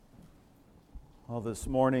Well, this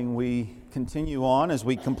morning we continue on as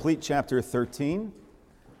we complete chapter 13.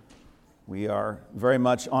 We are very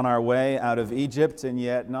much on our way out of Egypt and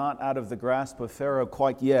yet not out of the grasp of Pharaoh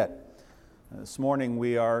quite yet. This morning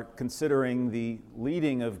we are considering the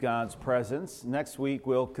leading of God's presence. Next week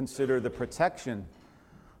we'll consider the protection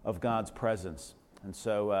of God's presence. And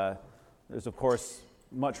so there's of course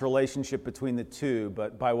much relationship between the two,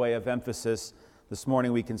 but by way of emphasis, this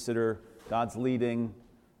morning we consider God's leading,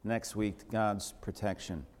 next week, God's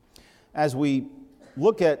protection. As we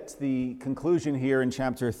look at the conclusion here in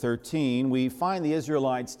chapter 13, we find the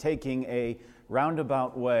Israelites taking a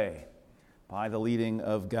roundabout way by the leading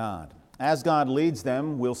of God. As God leads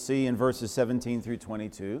them, we'll see in verses 17 through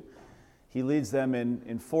 22, He leads them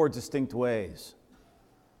in four distinct ways.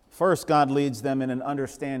 First, God leads them in an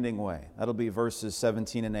understanding way. That'll be verses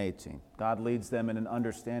 17 and 18. God leads them in an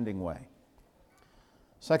understanding way.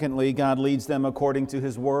 Secondly, God leads them according to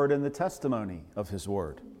His word and the testimony of His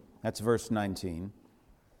word. That's verse 19.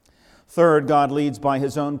 Third, God leads by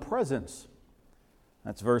His own presence.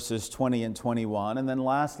 That's verses 20 and 21. And then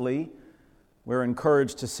lastly, we're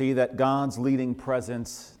encouraged to see that God's leading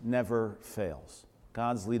presence never fails.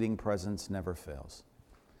 God's leading presence never fails.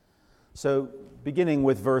 So, beginning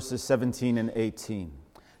with verses 17 and 18,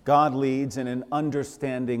 God leads in an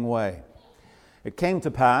understanding way. It came to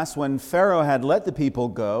pass, when Pharaoh had let the people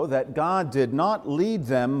go, that God did not lead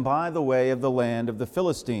them by the way of the land of the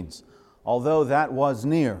Philistines, although that was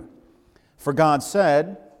near. For God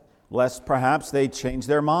said, lest perhaps they change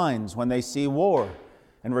their minds when they see war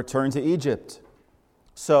and return to Egypt.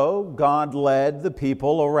 So God led the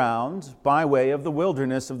people around by way of the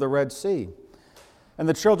wilderness of the Red Sea. And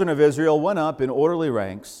the children of Israel went up in orderly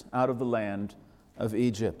ranks out of the land of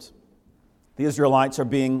Egypt. The Israelites are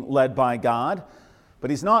being led by God,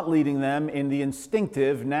 but He's not leading them in the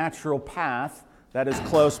instinctive, natural path that is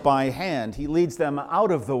close by hand. He leads them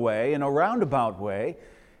out of the way, in a roundabout way,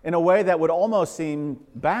 in a way that would almost seem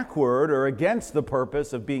backward or against the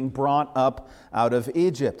purpose of being brought up out of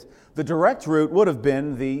Egypt. The direct route would have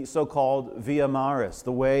been the so-called Via Maris,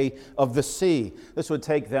 the way of the sea. This would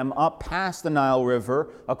take them up past the Nile River,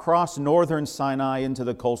 across northern Sinai into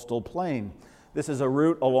the coastal plain. This is a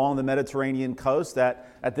route along the Mediterranean coast that,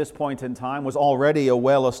 at this point in time, was already a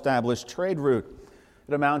well-established trade route.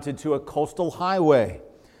 It amounted to a coastal highway.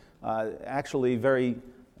 Actually, very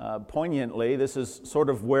poignantly, this is sort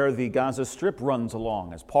of where the Gaza Strip runs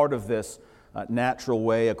along as part of this natural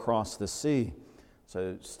way across the sea.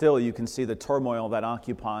 So still, you can see the turmoil that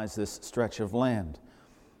occupies this stretch of land.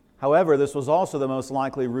 However, this was also the most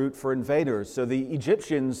likely route for invaders. So the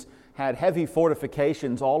Egyptians had heavy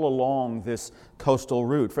fortifications all along this coastal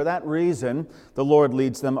route. For that reason, the Lord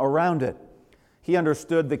leads them around it. He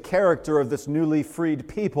understood the character of this newly freed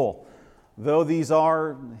people. Though these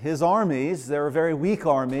are His armies, they're a very weak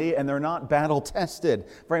army and they're not battle-tested,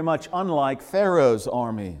 very much unlike Pharaoh's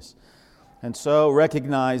armies. And so,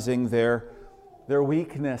 recognizing their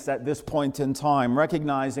weakness at this point in time,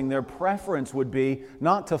 recognizing their preference would be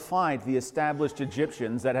not to fight the established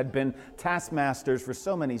Egyptians that had been taskmasters for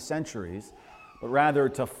so many centuries, but rather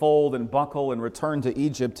to fold and buckle and return to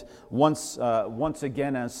Egypt once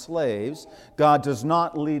again as slaves. God does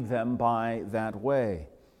not lead them by that way.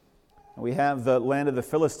 We have the land of the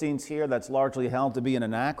Philistines here that's largely held to be an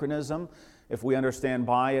anachronism, if we understand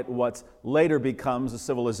by it what later becomes the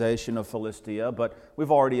civilization of Philistia, but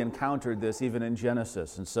we've already encountered this even in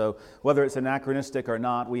Genesis. And so whether it's anachronistic or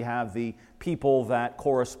not, we have the people that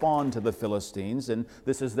correspond to the Philistines, and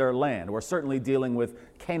this is their land. We're certainly dealing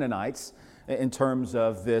with Canaanites in terms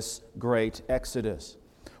of this great exodus.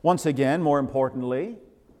 Once again, more importantly,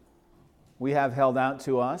 we have held out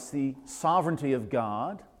to us the sovereignty of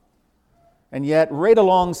God. And yet, right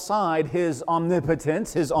alongside His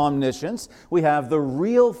omnipotence, His omniscience, we have the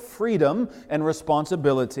real freedom and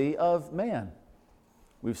responsibility of man.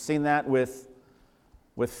 We've seen that with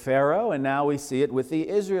Pharaoh, and now we see it with the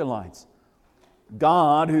Israelites.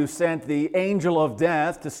 God, who sent the angel of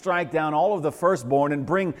death to strike down all of the firstborn and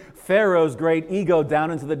bring Pharaoh's great ego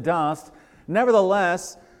down into the dust,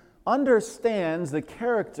 nevertheless understands the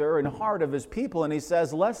character and heart of His people, and He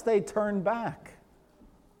says, lest they turn back.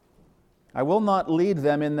 I will not lead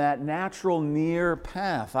them in that natural near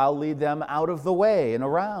path. I'll lead them out of the way and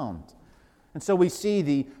around. And so we see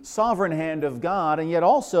the sovereign hand of God and yet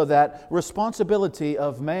also that responsibility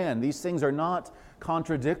of man. These things are not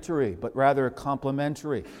contradictory, but rather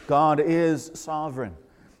complementary. God is sovereign.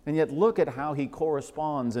 And yet look at how He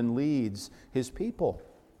corresponds and leads His people.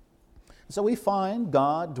 So we find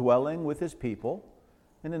God dwelling with His people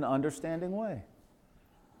in an understanding way.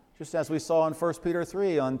 Just as we saw in 1 Peter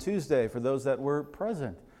 3 on Tuesday, for those that were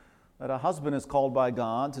present. that a husband is called by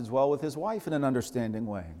God to dwell with his wife in an understanding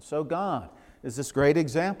way. And so God is this great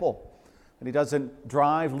example, that he doesn't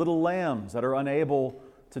drive little lambs that are unable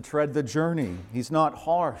to tread the journey. He's not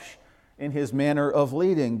harsh in his manner of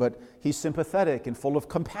leading, but he's sympathetic and full of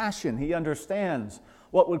compassion. He understands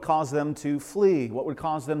what would cause them to flee, what would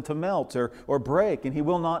cause them to melt or break, and he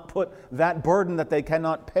will not put that burden that they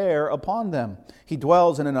cannot bear upon them. He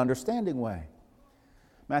dwells in an understanding way.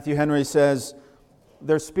 Matthew Henry says,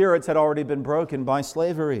 their spirits had already been broken by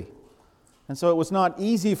slavery. And so it was not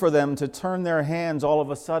easy for them to turn their hands all of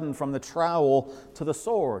a sudden from the trowel to the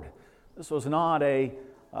sword. This was not a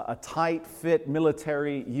tight-fit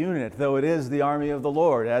military unit, though it is the army of the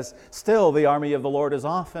Lord, as still the army of the Lord is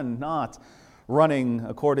often not running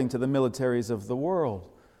according to the militaries of the world.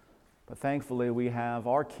 But thankfully we have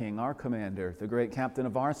our King, our commander, the great captain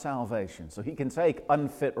of our salvation, so he can take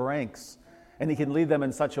unfit ranks and he can lead them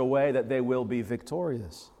in such a way that they will be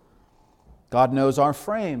victorious. God knows our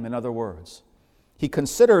frame, in other words. He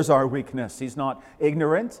considers our weakness. He's not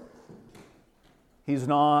ignorant. He's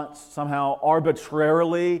not somehow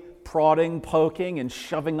arbitrarily prodding, poking, and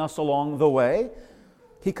shoving us along the way.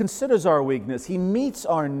 He considers our weakness. He meets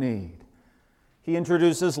our need. He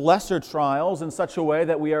introduces lesser trials in such a way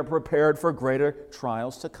that we are prepared for greater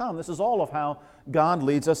trials to come. This is all of how God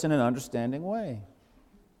leads us in an understanding way.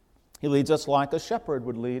 He leads us like a shepherd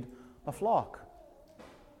would lead a flock.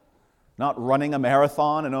 Not running a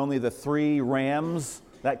marathon and only the 3 rams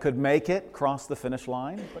that could make it cross the finish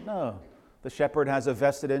line, but no. The shepherd has a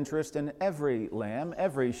vested interest in every lamb,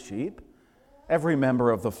 every sheep, every member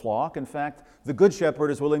of the flock. In fact, the good shepherd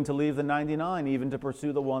is willing to leave the 99 even to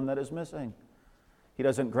pursue the one that is missing. He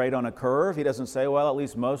doesn't grade on a curve. He doesn't say, well, at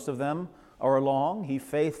least most of them are along. He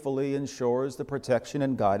faithfully ensures the protection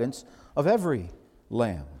and guidance of every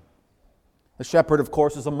lamb. The shepherd, of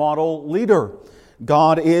course, is a model leader.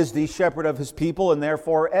 God is the shepherd of his people, and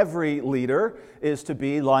therefore every leader is to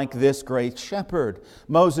be like this great shepherd.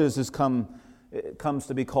 Moses comes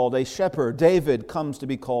to be called a shepherd. David comes to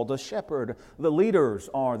be called a shepherd. The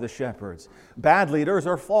leaders are the shepherds. Bad leaders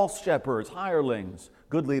are false shepherds, hirelings.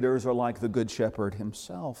 Good leaders are like the good shepherd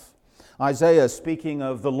himself. Isaiah, speaking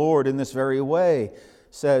of the Lord in this very way,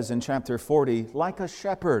 says in chapter 40, like a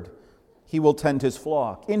shepherd, he will tend his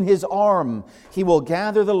flock. In his arm he will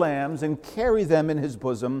gather the lambs and carry them in his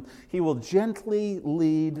bosom. He will gently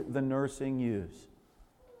lead the nursing ewes.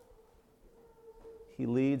 He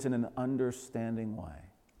leads in an understanding way.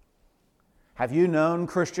 Have you known,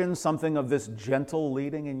 Christians, something of this gentle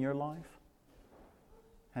leading in your life?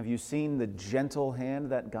 Have you seen the gentle hand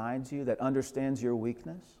that guides you, that understands your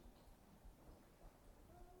weakness?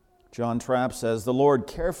 John Trapp says, the Lord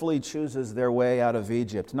carefully chooses their way out of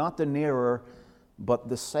Egypt, not the nearer, but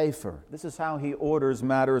the safer. This is how he orders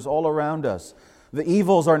matters all around us. The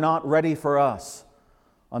evils are not ready for us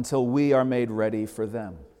until we are made ready for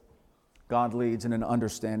them. God leads in an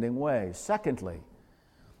understanding way. Secondly,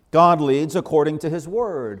 God leads according to his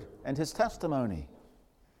word and his testimony.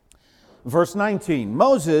 Verse 19,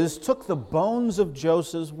 Moses took the bones of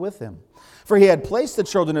Joseph with him, for he had placed the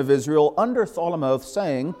children of Israel under solemn oath,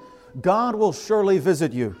 saying, God will surely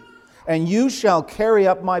visit you, and you shall carry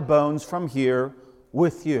up my bones from here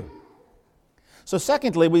with you. So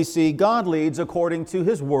secondly, we see God leads according to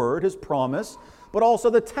his word, his promise, but also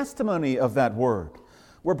the testimony of that word.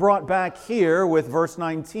 We're brought back here with verse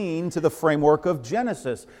 19 to the framework of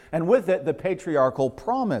Genesis, and with it the patriarchal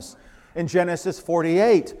promise. In Genesis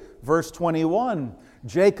 48, verse 21,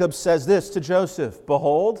 Jacob says this to Joseph,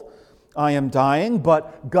 behold, I am dying,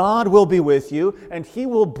 but God will be with you, and he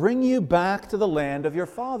will bring you back to the land of your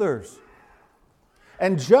fathers.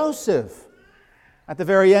 And Joseph, at the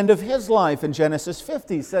very end of his life in Genesis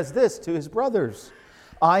 50, says this to his brothers,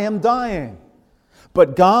 I am dying,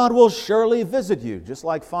 but God will surely visit you, just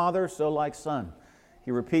like father, so like son.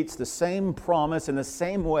 He repeats the same promise in the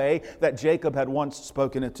same way that Jacob had once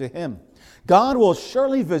spoken it to him. God will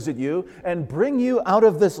surely visit you and bring you out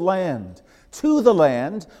of this land, to the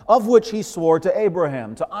land of which he swore to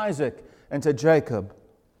Abraham, to Isaac, and to Jacob.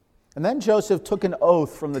 And then Joseph took an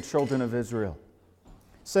oath from the children of Israel,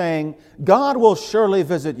 saying, God will surely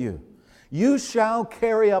visit you. You shall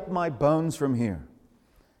carry up my bones from here.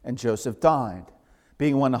 And Joseph died,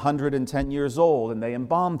 being 110 years old, and they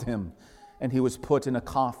embalmed him, and he was put in a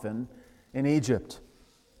coffin in Egypt.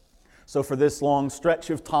 So for this long stretch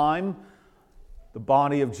of time, the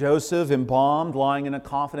body of Joseph, embalmed, lying in a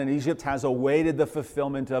coffin in Egypt, has awaited the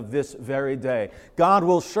fulfillment of this very day. God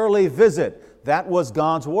will surely visit. That was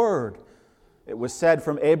God's word. It was said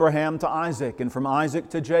from Abraham to Isaac, and from Isaac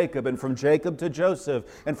to Jacob, and from Jacob to Joseph,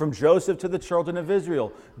 and from Joseph to the children of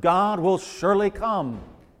Israel. God will surely come.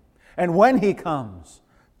 And when he comes,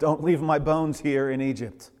 don't leave my bones here in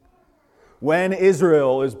Egypt. When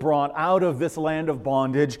Israel is brought out of this land of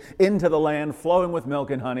bondage into the land flowing with milk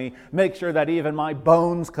and honey, make sure that even my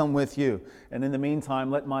bones come with you. And in the meantime,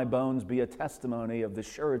 let my bones be a testimony of the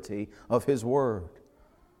surety of his word.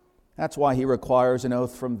 That's why he requires an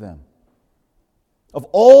oath from them. Of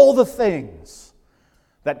all the things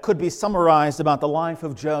that could be summarized about the life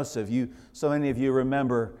of Joseph, so many of you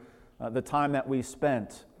remember the time that we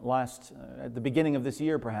spent at the beginning of this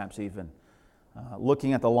year, perhaps even,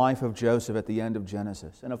 looking at the life of Joseph at the end of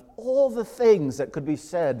Genesis. And of all the things that could be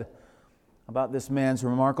said about this man's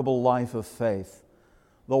remarkable life of faith,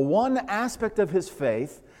 the one aspect of his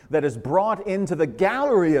faith that is brought into the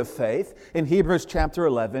gallery of faith in Hebrews chapter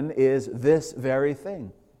 11 is this very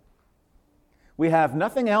thing. We have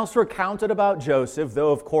nothing else recounted about Joseph,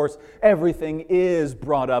 though of course everything is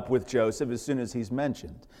brought up with Joseph as soon as he's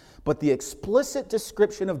mentioned. But the explicit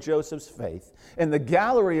description of Joseph's faith in the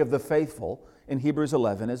gallery of the faithful in Hebrews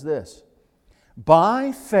 11 is this: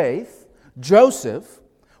 by faith, Joseph,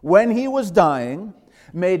 when he was dying,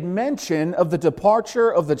 made mention of the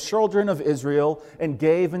departure of the children of Israel and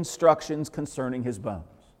gave instructions concerning his bones.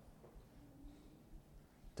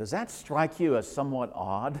 Does that strike you as somewhat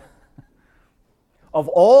odd? Of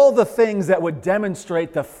all the things that would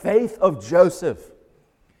demonstrate the faith of Joseph,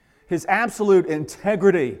 his absolute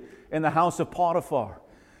integrity in the house of Potiphar,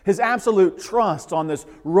 his absolute trust on this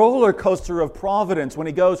roller coaster of providence when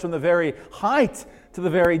he goes from the very height to the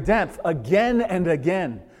very depth again and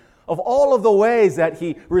again, of all of the ways that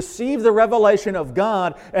he received the revelation of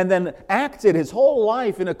God and then acted his whole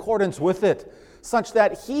life in accordance with it, such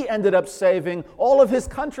that he ended up saving all of his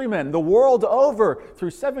countrymen the world over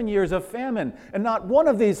through 7 years of famine. And not one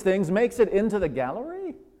of these things makes it into the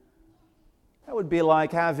gallery? That would be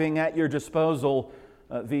like having at your disposal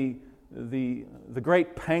the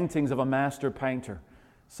great paintings of a master painter.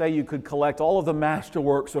 Say you could collect all of the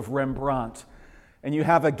masterworks of Rembrandt, and you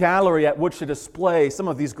have a gallery at which to display some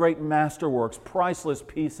of these great masterworks, priceless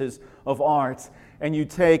pieces of art, and you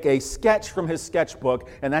take a sketch from his sketchbook,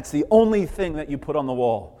 and that's the only thing that you put on the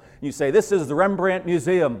wall. You say, this is the Rembrandt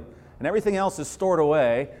Museum, and everything else is stored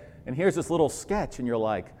away, and here's this little sketch, and you're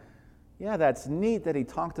like, yeah, that's neat that he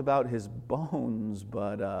talked about his bones,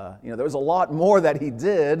 but there was a lot more that he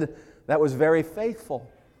did that was very faithful.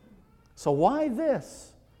 So why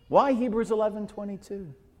this? Why Hebrews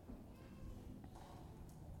 11:22?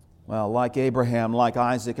 Well, like Abraham, like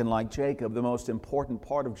Isaac, and like Jacob, the most important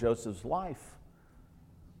part of Joseph's life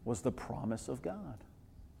was the promise of God.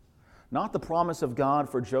 Not the promise of God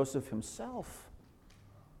for Joseph himself,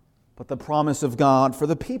 but the promise of God for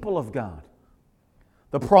the people of God.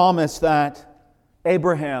 The promise that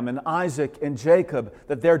Abraham and Isaac and Jacob,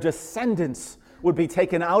 that their descendants would be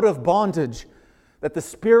taken out of bondage, that the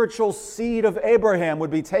spiritual seed of Abraham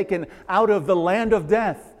would be taken out of the land of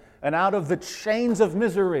death and out of the chains of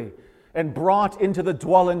misery and brought into the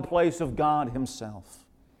dwelling place of God himself.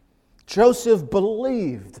 Joseph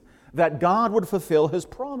believed that God would fulfill his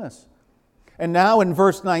promise. And now in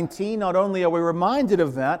verse 19, not only are we reminded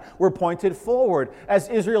of that, we're pointed forward, as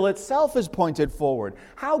Israel itself is pointed forward.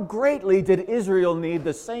 How greatly did Israel need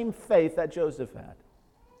the same faith that Joseph had?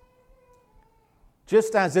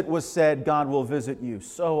 Just as it was said, God will visit you,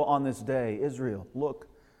 so on this day, Israel, look,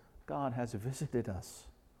 God has visited us.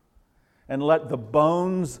 And let the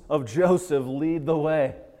bones of Joseph lead the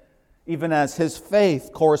way, even as his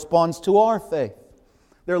faith corresponds to our faith.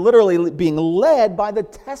 They're literally being led by the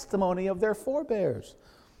testimony of their forebears.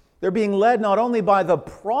 They're being led not only by the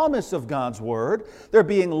promise of God's word, they're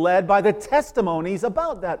being led by the testimonies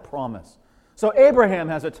about that promise. So Abraham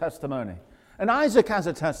has a testimony, and Isaac has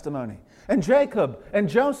a testimony, and Jacob and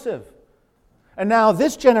Joseph. And now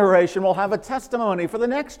this generation will have a testimony for the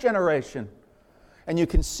next generation. And you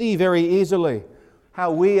can see very easily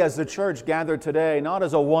how we as the church gather today, not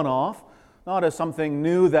as a one-off, not as something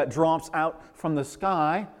new that drops out from the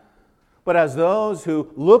sky, but as those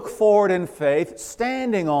who look forward in faith,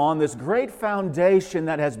 standing on this great foundation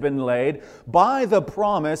that has been laid by the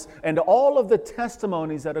promise and all of the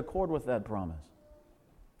testimonies that accord with that promise.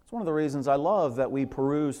 It's one of the reasons I love that we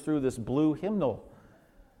peruse through this blue hymnal.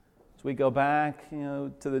 As we go back,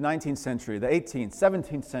 to the 19th century, the 18th,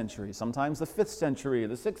 17th century, sometimes the 5th century,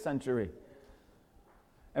 the 6th century.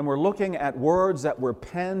 And we're looking at words that were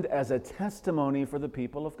penned as a testimony for the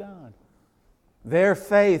people of God. Their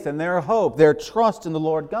faith and their hope, their trust in the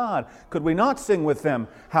Lord God. Could we not sing with them,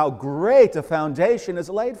 how great a foundation is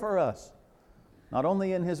laid for us? Not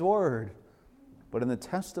only in His Word, but in the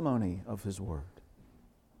testimony of His Word.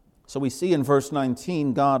 So we see in verse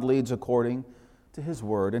 19, God leads according to His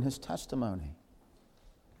Word and His testimony.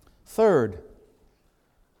 Third,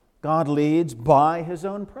 God leads by His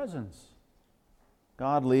own presence.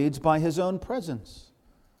 God leads by His own presence.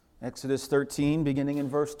 Exodus 13, beginning in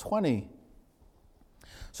verse 20.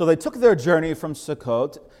 So they took their journey from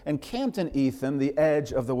Sukkot and camped in Etham, the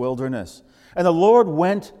edge of the wilderness. And the Lord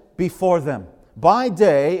went before them, by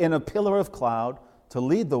day in a pillar of cloud to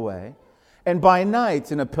lead the way, and by night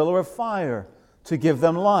in a pillar of fire to give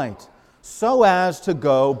them light, so as to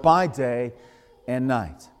go by day and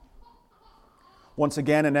night. Once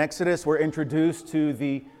again in Exodus, we're introduced to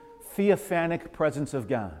the theophanic presence of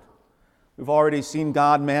God. We've already seen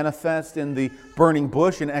God manifest in the burning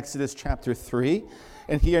bush in Exodus chapter 3.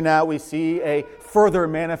 And here now we see a further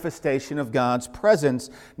manifestation of God's presence,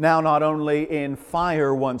 now not only in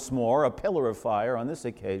fire once more, a pillar of fire on this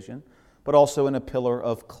occasion, but also in a pillar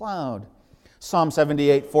of cloud. Psalm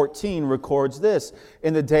 78:14 records this: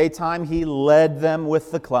 in the daytime He led them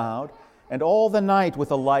with the cloud, and all the night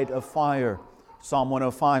with a light of fire. Psalm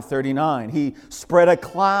 105:39, He spread a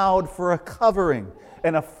cloud for a covering,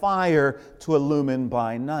 and a fire to illumine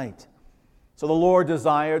by night. So the Lord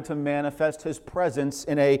desired to manifest His presence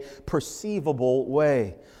in a perceivable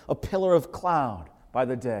way. A pillar of cloud by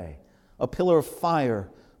the day, a pillar of fire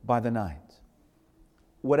by the night.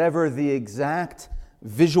 Whatever the exact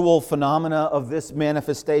visual phenomena of this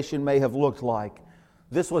manifestation may have looked like,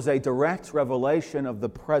 this was a direct revelation of the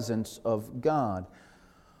presence of God.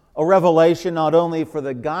 A revelation not only for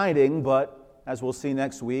the guiding, but, as we'll see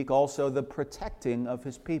next week, also the protecting of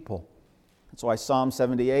His people. That's why Psalm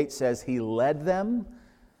 78 says He led them.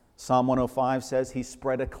 Psalm 105 says He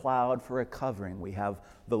spread a cloud for a covering. We have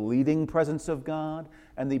the leading presence of God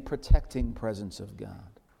and the protecting presence of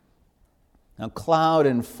God. Now, cloud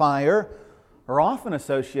and fire are often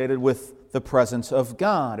associated with the presence of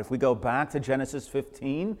God. If we go back to Genesis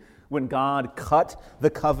 15, when God cut the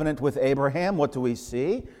covenant with Abraham, what do we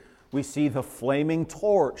see? We see the flaming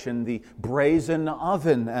torch and the brazen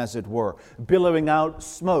oven, as it were, billowing out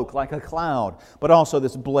smoke like a cloud, but also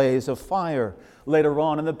this blaze of fire. Later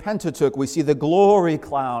on in the Pentateuch, we see the glory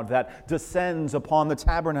cloud that descends upon the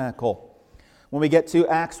tabernacle. When we get to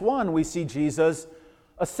Acts 1, we see Jesus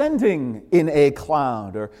ascending in a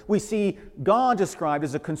cloud, or we see God described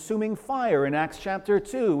as a consuming fire in Acts chapter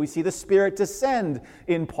 2. We see the Spirit descend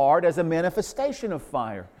in part as a manifestation of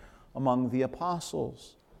fire among the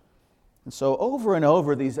apostles. And so over and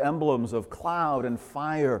over, these emblems of cloud and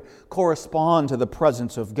fire correspond to the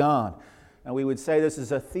presence of God. And we would say this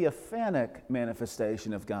is a theophanic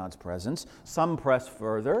manifestation of God's presence. Some press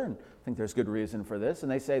further, and I think there's good reason for this,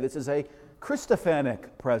 and they say this is a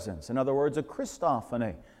Christophanic presence. In other words, a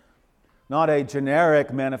Christophany. Not a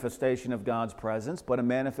generic manifestation of God's presence, but a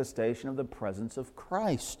manifestation of the presence of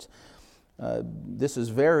Christ. This is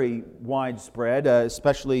very widespread,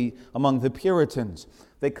 especially among the Puritans.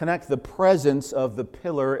 They connect the presence of the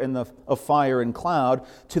pillar of fire and cloud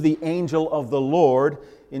to the angel of the Lord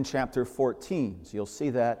in chapter 14. So you'll see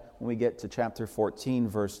that when we get to chapter 14,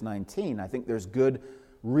 verse 19. I think there's good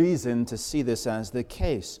reason to see this as the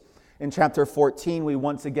case. In chapter 14, we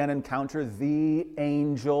once again encounter the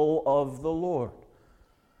angel of the Lord.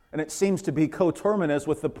 And it seems to be coterminous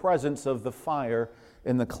with the presence of the fire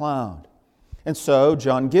in the cloud. And so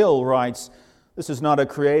John Gill writes, this is not a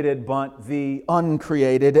created but the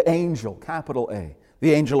uncreated angel, capital A,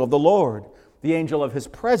 the angel of the Lord, the angel of His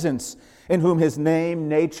presence, in whom His name,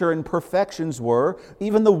 nature, and perfections were,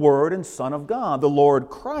 even the Word and Son of God, the Lord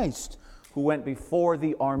Christ, who went before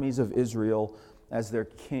the armies of Israel as their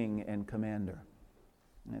king and commander.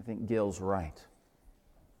 And I think Gill's right.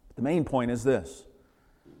 The main point is this: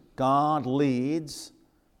 God leads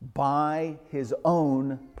by His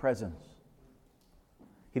own presence.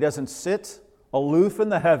 He doesn't sit aloof in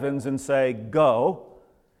the heavens and say, go.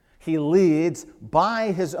 He leads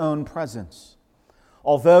by His own presence.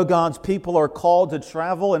 Although God's people are called to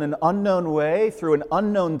travel in an unknown way through an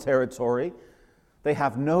unknown territory, they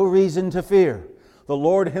have no reason to fear. The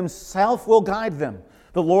Lord Himself will guide them.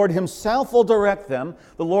 The Lord Himself will direct them.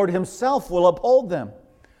 The Lord Himself will uphold them.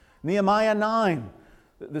 Nehemiah 9,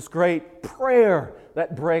 this great prayer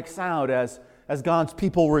that breaks out as God's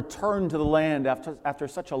people return to the land after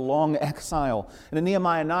such a long exile. And in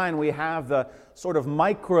Nehemiah 9, we have the sort of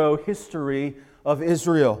micro-history of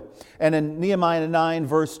Israel. And in Nehemiah 9,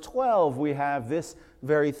 verse 12, we have this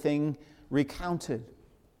very thing recounted.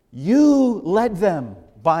 You led them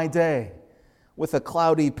by day with a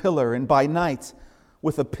cloudy pillar, and by night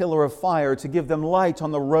with a pillar of fire to give them light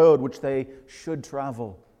on the road which they should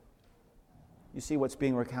travel. You see what's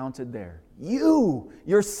being recounted there. You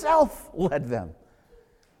yourself led them.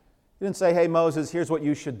 You didn't say, hey, Moses, here's what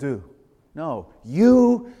you should do. No,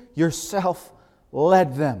 you yourself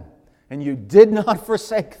led them. and you did not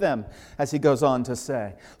forsake them, as he goes on to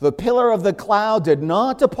say. The pillar of the cloud did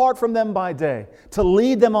not depart from them by day, to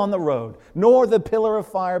lead them on the road, nor the pillar of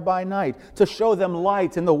fire by night, to show them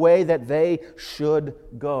light in the way that they should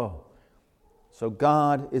go. So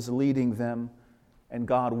God is leading them, and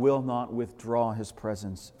God will not withdraw his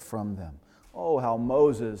presence from them. Oh, how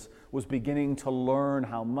Moses was beginning to learn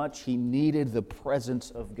how much he needed the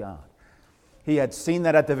presence of God. He had seen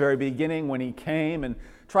that at the very beginning when he came and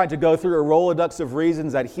tried to go through a Rolodex of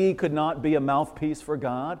reasons that he could not be a mouthpiece for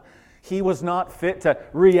God. He was not fit to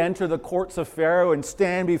re-enter the courts of Pharaoh and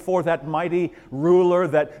stand before that mighty ruler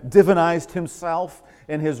that divinized himself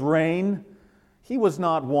in his reign. He was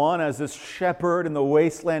not one, as this shepherd in the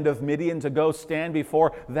wasteland of Midian, to go stand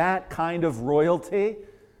before that kind of royalty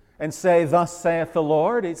and say, "Thus saith the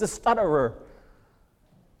Lord." He's a stutterer.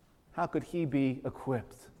 How could he be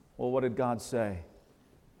equipped? Well, what did God say?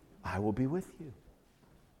 I will be with you.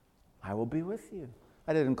 I will be with you.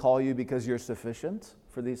 I didn't call you because you're sufficient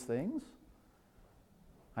for these things.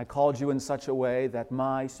 I called you in such a way that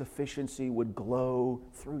my sufficiency would glow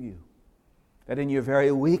through you. That in your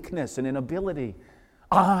very weakness and inability,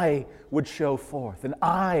 I would show forth and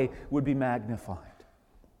I would be magnified.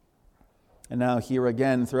 And now here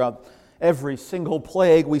again, throughout every single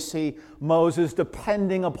plague, we see Moses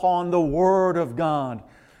depending upon the Word of God.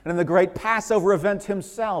 And in the great Passover event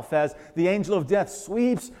himself, as the angel of death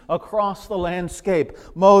sweeps across the landscape,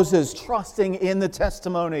 Moses trusting in the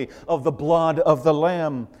testimony of the blood of the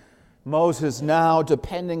Lamb. Moses now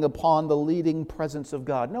depending upon the leading presence of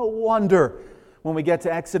God. No wonder when we get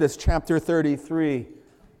to Exodus chapter 33,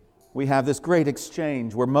 we have this great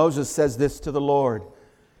exchange where Moses says this to the Lord.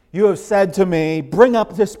 You have said to me, bring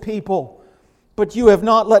up this people. But you have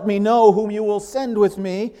not let me know whom you will send with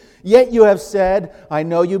me. Yet you have said, I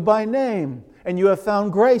know you by name, and you have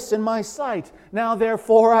found grace in my sight. Now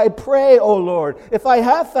therefore I pray, O Lord, if I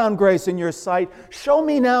have found grace in your sight, show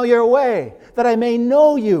me now your way, that I may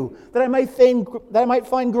know you, that I might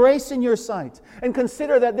find grace in your sight, and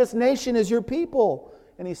consider that this nation is your people.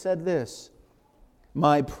 And he said this,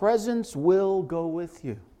 my presence will go with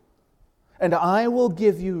you, and I will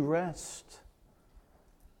give you rest.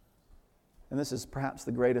 And this is perhaps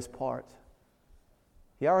the greatest part.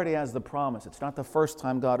 He already has the promise. It's not the first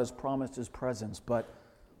time God has promised his presence, but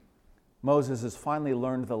Moses has finally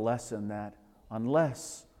learned the lesson that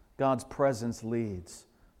unless God's presence leads,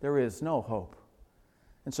 there is no hope.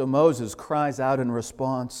 And so Moses cries out in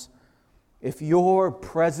response, if your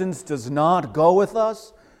presence does not go with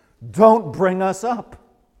us, don't bring us up.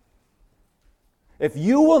 If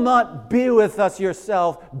you will not be with us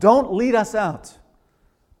yourself, don't lead us out.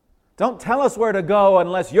 Don't tell us where to go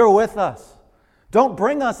unless you're with us. Don't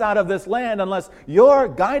bring us out of this land unless you're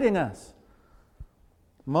guiding us.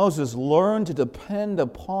 Moses learned to depend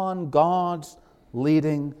upon God's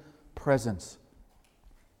leading presence.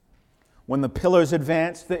 When the pillars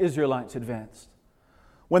advanced, the Israelites advanced.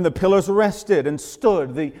 When the pillars rested and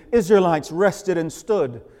stood, the Israelites rested and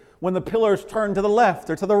stood. When the pillars turned to the left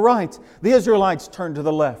or to the right, the Israelites turned to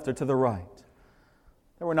the left or to the right.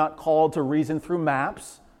 They were not called to reason through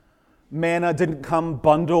maps. Manna didn't come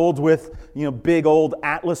bundled with, big old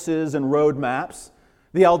atlases and road maps.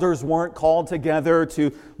 The elders weren't called together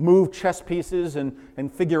to move chess pieces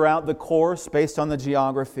and figure out the course based on the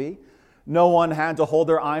geography. No one had to hold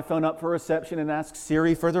their iPhone up for reception and ask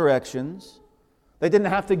Siri for directions. They didn't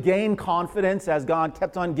have to gain confidence as God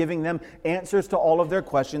kept on giving them answers to all of their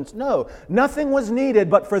questions. No, nothing was needed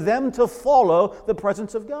but for them to follow the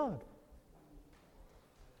presence of God.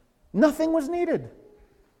 Nothing was needed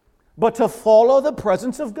but to follow the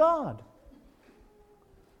presence of God.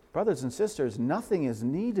 Brothers and sisters, nothing is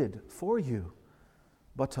needed for you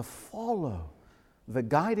but to follow the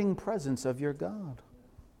guiding presence of your God.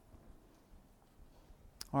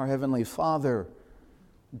 Our Heavenly Father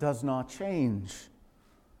does not change.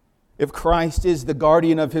 If Christ is the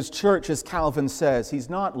guardian of His church, as Calvin says, He's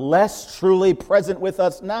not less truly present with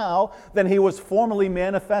us now than He was formerly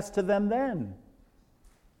manifest to them then.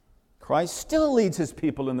 Christ still leads His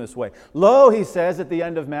people in this way. Lo, He says at the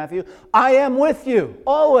end of Matthew, I am with you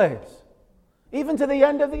always, even to the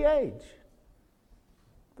end of the age.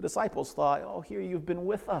 The disciples thought, here you've been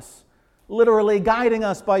with us, literally guiding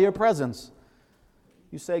us by your presence.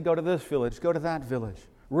 You say, go to this village, go to that village,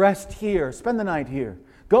 rest here, spend the night here,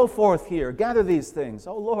 go forth here, gather these things.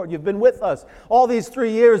 Oh Lord, you've been with us all these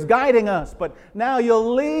 3 years guiding us, but now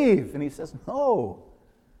you'll leave. And He says, no,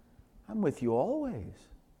 I'm with you always.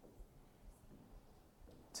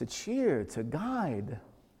 To cheer, to guide.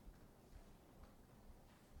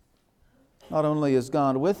 Not only is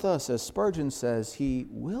God with us, as Spurgeon says, He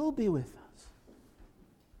will be with us.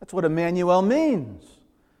 That's what Emmanuel means.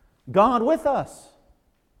 God with us.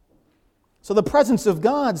 So the presence of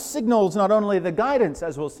God signals not only the guidance,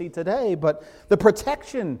 as we'll see today, but the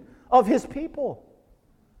protection of His people.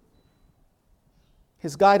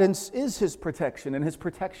 His guidance is His protection, and His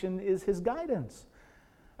protection is His guidance.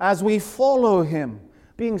 As we follow Him,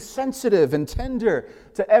 being sensitive and tender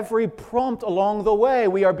to every prompt along the way,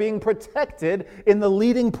 we are being protected in the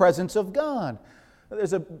leading presence of God.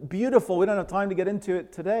 There's a beautiful, we don't have time to get into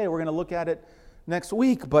it today, we're going to look at it next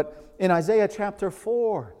week, but in Isaiah chapter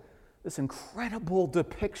 4, this incredible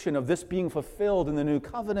depiction of this being fulfilled in the new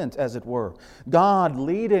covenant, as it were. God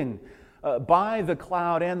leading by the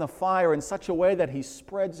cloud and the fire in such a way that He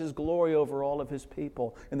spreads His glory over all of His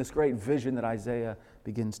people in this great vision that Isaiah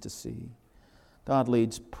begins to see. God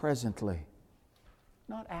leads presently,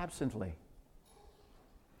 not absently.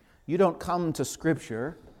 You don't come to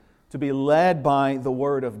Scripture to be led by the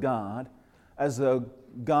Word of God as though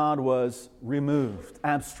God was removed,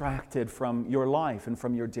 abstracted from your life and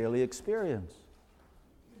from your daily experience.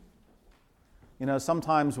 You know,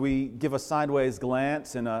 sometimes we give a sideways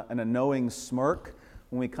glance and a knowing smirk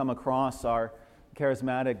when we come across our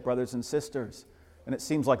charismatic brothers and sisters. And it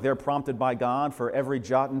seems like they're prompted by God for every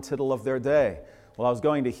jot and tittle of their day. Well, I was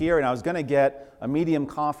going to here and I was going to get a medium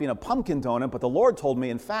coffee and a pumpkin donut, but the Lord told me,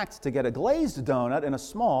 in fact, to get a glazed donut and a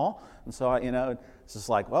small. And so, it's just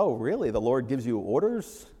like, oh, really? The Lord gives you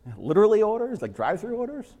orders? Literally orders? Like drive-through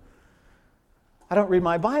orders? I don't read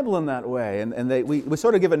my Bible in that way. And we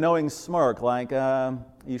sort of give a knowing smirk, like,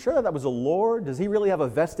 you sure that was the Lord? Does He really have a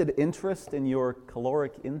vested interest in your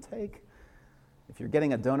caloric intake? If you're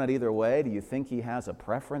getting a donut either way, do you think He has a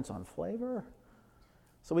preference on flavor?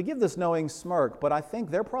 So we give this knowing smirk, but I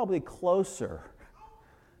think they're probably closer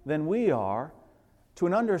than we are to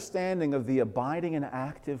an understanding of the abiding and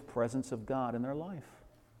active presence of God in their life.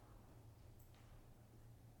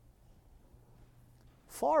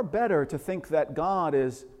 Far better to think that God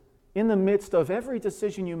is in the midst of every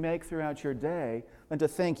decision you make throughout your day than to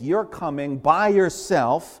think you're coming by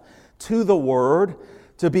yourself to the Word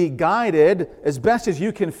to be guided as best as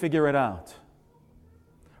you can figure it out.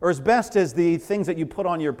 Or as best as the things that you put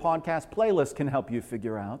on your podcast playlist can help you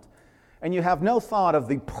figure out. And you have no thought of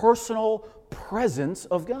the personal presence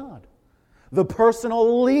of God, the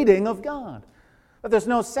personal leading of God. That there's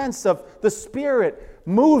no sense of the Spirit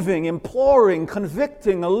moving, imploring,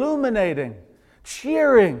 convicting, illuminating,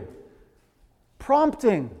 cheering,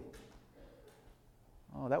 prompting.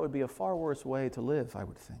 Oh, that would be a far worse way to live, I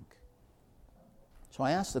would think. So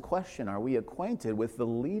I ask the question, are we acquainted with the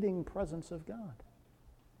leading presence of God?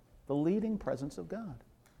 The leading presence of God.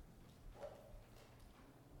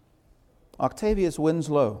 Octavius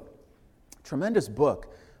Winslow, tremendous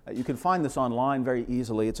book. You can find this online very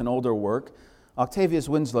easily. It's an older work. Octavius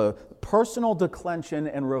Winslow, Personal Declension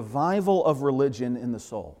and Revival of Religion in the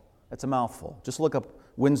Soul. That's a mouthful. Just look up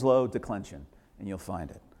Winslow Declension and you'll find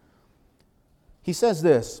it. He says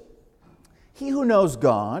this, "He who knows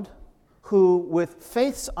God, who with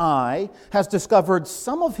faith's eye has discovered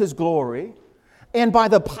some of His glory, and by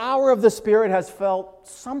the power of the Spirit has felt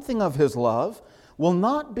something of His love, will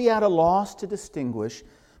not be at a loss to distinguish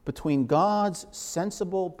between God's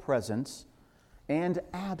sensible presence and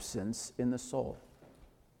absence in the soul."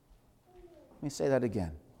 Let me say that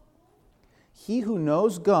again. He who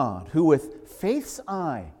knows God, who with faith's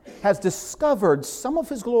eye has discovered some of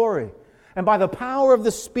His glory, and by the power of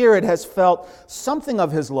the Spirit has felt something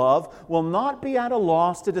of His love, will not be at a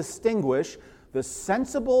loss to distinguish the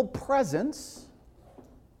sensible presence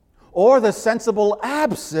or the sensible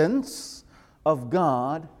absence of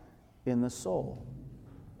God in the soul.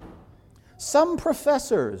 Some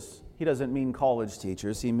professors, he doesn't mean college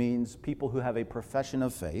teachers, he means people who have a profession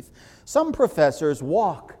of faith. Some professors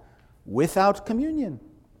walk without communion,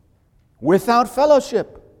 without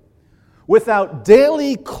fellowship, without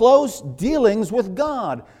daily close dealings with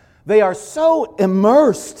God. They are so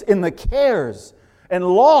immersed in the cares and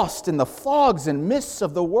lost in the fogs and mists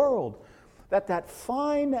of the world that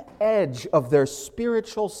fine edge of their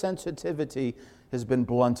spiritual sensitivity has been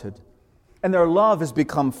blunted, and their love has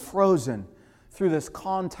become frozen through this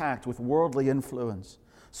contact with worldly influence.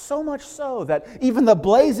 So much so that even the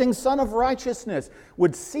blazing sun of righteousness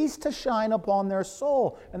would cease to shine upon their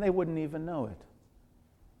soul, and they wouldn't even know it.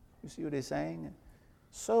 You see what he's saying?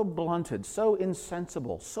 So blunted, so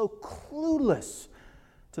insensible, so clueless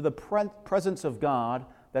to the presence of God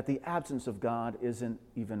that the absence of God isn't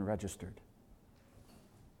even registered.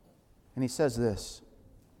 And he says this,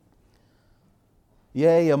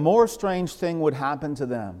 "Yea, a more strange thing would happen to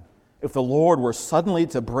them if the Lord were suddenly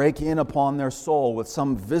to break in upon their soul with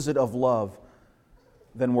some visit of love,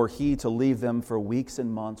 than were he to leave them for weeks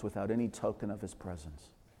and months without any token of his presence.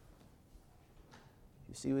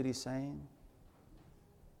 You see what he's saying?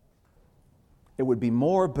 It would be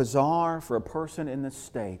more bizarre for a person in this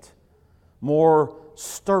state, more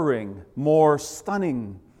stirring, more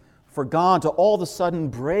stunning, for God to all of a sudden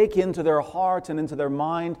break into their heart and into their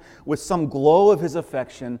mind with some glow of his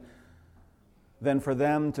affection than for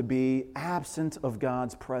them to be absent of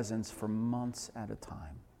God's presence for months at a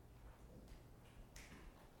time.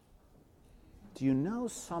 Do you know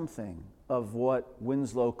something of what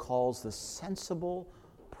Winslow calls the sensible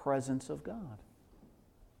presence of God?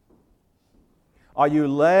 Are you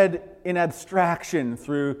led in abstraction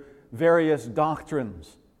through various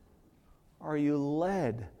doctrines? Are you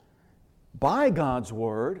led by God's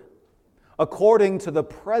Word according to the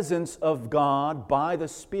presence of God by the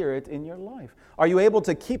Spirit in your life? Are you able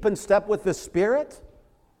to keep in step with the Spirit?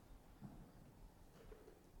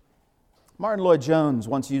 Martin Lloyd-Jones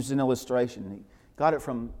once used an illustration. He got it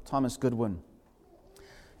from Thomas Goodwin.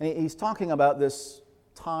 And he's talking about this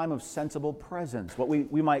time of sensible presence, what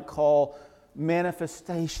we might call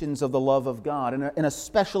manifestations of the love of God in a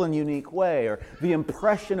special and unique way, or the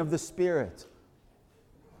impression of the Spirit.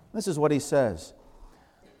 This is what he says.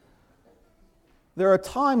 There are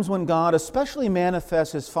times when God especially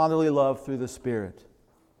manifests his fatherly love through the Spirit.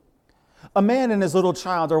 A man and his little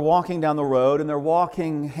child are walking down the road, and they're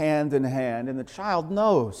walking hand in hand, and the child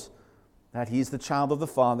knows that he's the child of the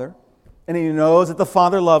Father, and he knows that the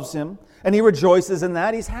Father loves him, and he rejoices in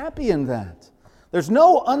that. He's happy in that. There's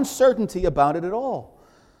no uncertainty about it at all.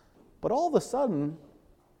 But all of a sudden,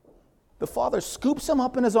 the Father scoops him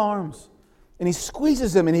up in his arms, and he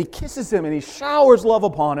squeezes him, and he kisses him, and he showers love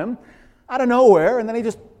upon him out of nowhere, and then he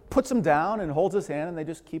just puts him down and holds his hand, and they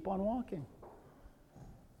just keep on walking.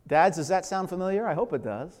 Dads, does that sound familiar? I hope it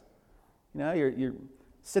does. You know, you're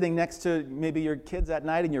sitting next to maybe your kids at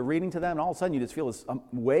night, and you're reading to them, and all of a sudden you just feel this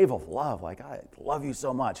wave of love, like, I love you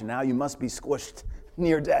so much, and now you must be squished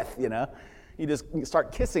near death, you know. You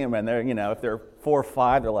start kissing them, and they're, you know, if they're 4 or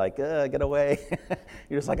 5, they're like, get away.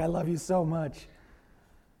 You're just like, I love you so much.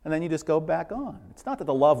 And then you just go back on. It's not that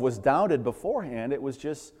the love was doubted beforehand, it was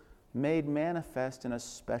just made manifest in a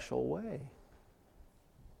special way.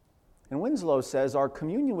 And Winslow says our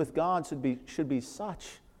communion with God should be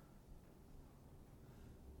such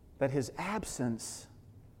that his absence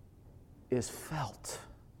is felt.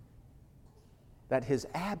 That his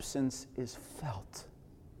absence is felt.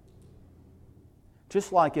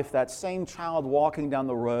 Just like if that same child walking down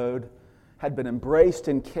the road had been embraced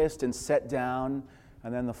and kissed and set down,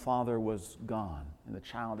 and then the father was gone, and the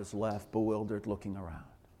child is left bewildered looking around.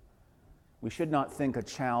 We should not think a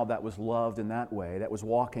child that was loved in that way, that was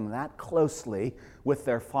walking that closely with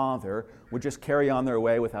their father, would just carry on their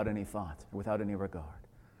way without any thought, without any regard.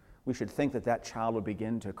 We should think that that child would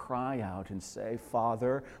begin to cry out and say,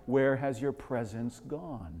 Father, where has your presence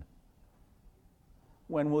gone?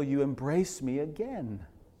 When will you embrace me again?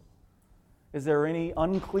 Is there any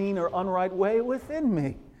unclean or unright way within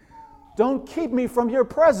me? Don't keep me from your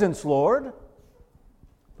presence, Lord,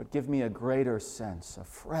 but give me a greater sense, a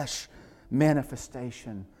fresh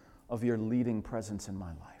manifestation of your leading presence in my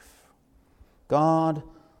life. God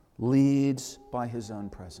leads by his own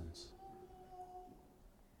presence.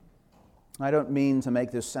 I don't mean to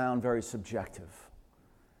make this sound very subjective,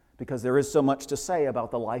 because there is so much to say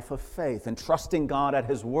about the life of faith and trusting God at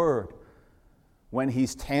his word when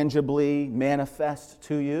he's tangibly manifest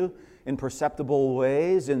to you in perceptible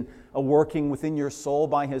ways and working within your soul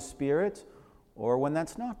by his Spirit, or when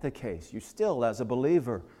that's not the case. You still, as a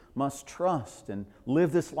believer, must trust and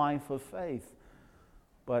live this life of faith.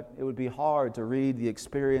 But it would be hard to read the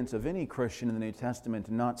experience of any Christian in the New Testament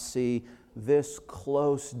and not see this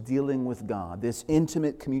close dealing with God, this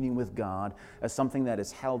intimate communion with God, as something that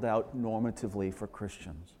is held out normatively for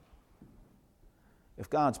Christians. If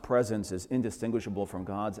God's presence is indistinguishable from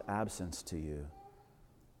God's absence to you,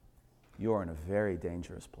 you're in a very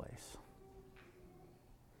dangerous place.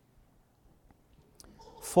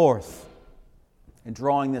 Fourth, in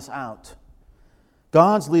drawing this out,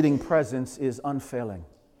 God's leading presence is unfailing.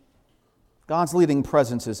 God's leading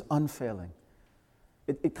presence is unfailing.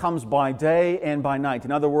 It comes by day and by night.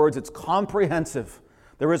 In other words, it's comprehensive.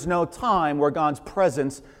 There is no time where God's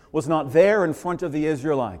presence was not there in front of the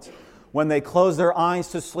Israelites. When they closed their eyes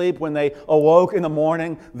to sleep, when they awoke in the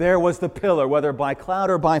morning, there was the pillar, whether by cloud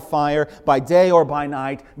or by fire, by day or by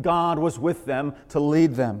night, God was with them to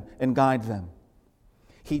lead them and guide them.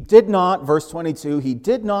 He did not, verse 22, he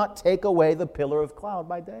did not take away the pillar of cloud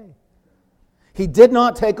by day. He did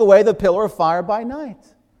not take away the pillar of fire by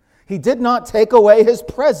night. He did not take away his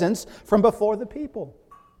presence from before the people.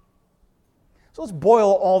 So let's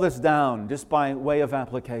boil all this down just by way of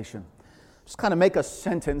application. Just kind of make a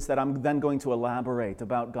sentence that I'm then going to elaborate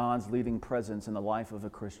about God's leading presence in the life of a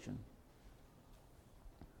Christian.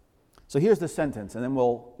 So here's the sentence, and then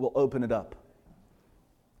we'll open it up.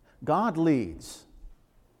 God leads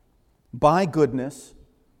by goodness,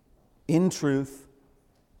 in truth,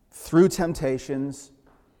 through temptations,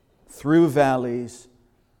 through valleys,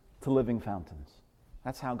 to living fountains.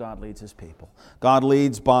 That's how God leads His people. God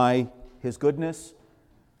leads by His goodness,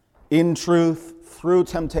 in truth, through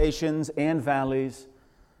temptations and valleys,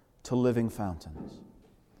 to living fountains.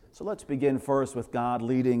 So let's begin first with God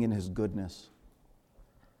leading in His goodness.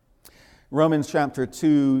 Romans chapter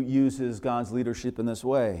 2 uses God's leadership in this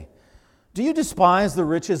way. Do you despise the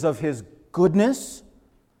riches of His goodness,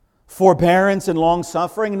 forbearance, and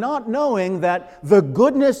long-suffering, not knowing that the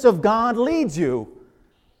goodness of God leads you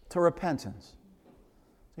to repentance?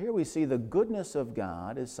 So here we see the goodness of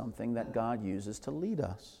God is something that God uses to lead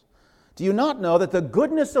us. Do you not know that the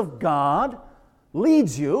goodness of God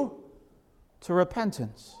leads you to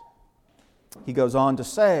repentance? He goes on to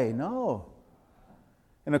say, no,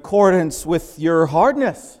 in accordance with your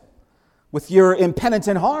hardness, with your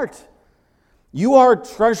impenitent heart, you are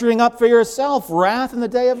treasuring up for yourself wrath in the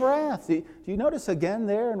day of wrath. Do you notice again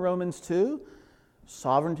there in Romans 2?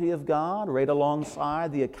 Sovereignty of God right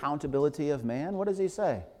alongside the accountability of man. What does he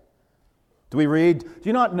say? Do we read, do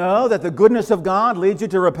you not know that the goodness of God leads you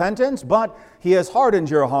to repentance? But He has hardened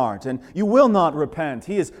your heart, and you will not repent.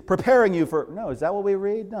 He is preparing you for... No, is that what we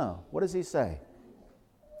read? No. What does he say?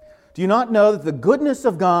 Do you not know that the goodness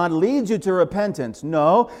of God leads you to repentance?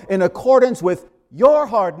 No, in accordance with your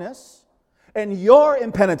hardness and your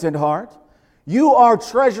impenitent heart, you are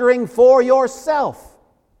treasuring for yourself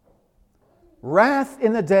wrath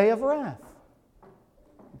in the day of wrath.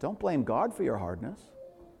 Don't blame God for your hardness.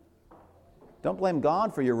 Don't blame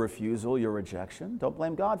God for your refusal, your rejection. Don't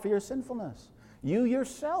blame God for your sinfulness. You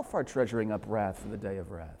yourself are treasuring up wrath for the day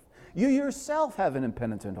of wrath. You yourself have an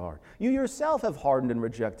impenitent heart. You yourself have hardened and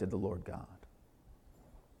rejected the Lord God.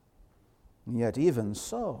 And yet even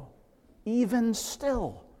so, even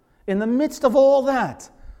still, in the midst of all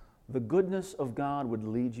that, the goodness of God would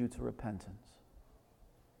lead you to repentance.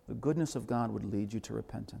 The goodness of God would lead you to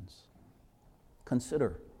repentance.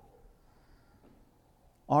 Consider,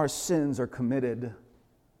 our sins are committed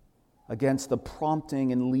against the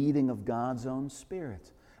prompting and leading of God's own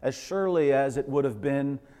Spirit. As surely as it would have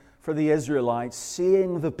been for the Israelites,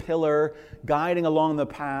 seeing the pillar, guiding along the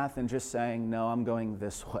path, and just saying, no, I'm going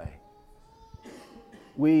this way.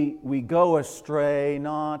 We go astray,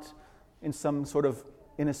 not in some sort of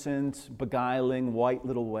innocent, beguiling, white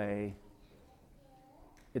little way.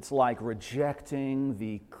 It's like rejecting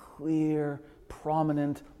the clear,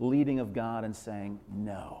 prominent leading of God and saying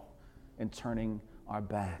no, and turning our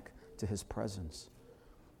back to His presence.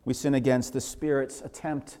 We sin against the Spirit's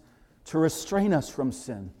attempt to restrain us from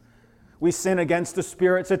sin. We sin against the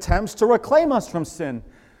Spirit's attempts to reclaim us from sin.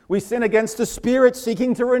 We sin against the Spirit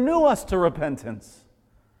seeking to renew us to repentance.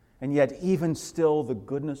 And yet, even still, the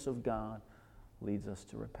goodness of God leads us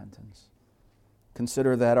to repentance.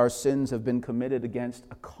 Consider that our sins have been committed against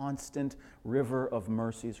a constant river of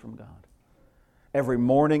mercies from God. Every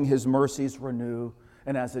morning His mercies renew,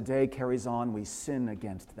 and as the day carries on, we sin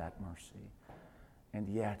against that mercy. And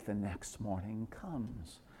yet the next morning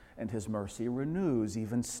comes, and His mercy renews.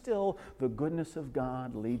 Even still, the goodness of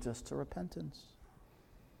God leads us to repentance.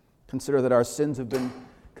 Consider that our sins have been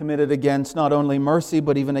committed against not only mercy,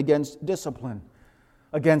 but even against discipline,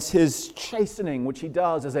 against His chastening, which He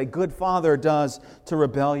does as a good father does to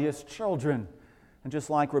rebellious children. And just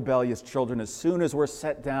like rebellious children, as soon as we're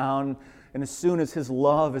set down and as soon as His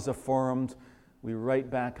love is affirmed, we right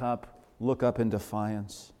back up, look up in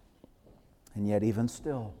defiance. And yet even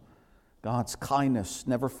still, God's kindness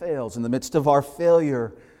never fails. In the midst of our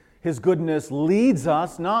failure, His goodness leads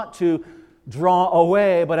us not to draw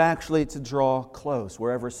away, but actually to draw close.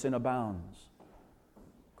 Wherever sin abounds,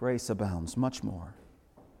 grace abounds much more.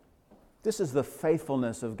 This is the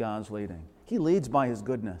faithfulness of God's leading. He leads by His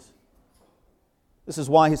goodness. This is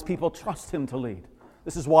why His people trust Him to lead.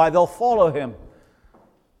 This is why they'll follow Him.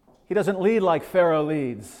 He doesn't lead like Pharaoh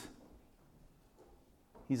leads.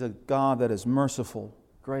 He's a God that is merciful,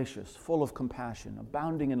 gracious, full of compassion,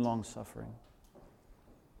 abounding in long-suffering.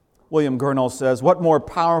 William Gurnall says, what more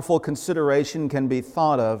powerful consideration can be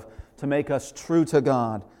thought of to make us true to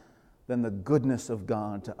God than the goodness of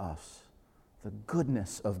God to us? The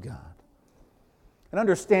goodness of God. And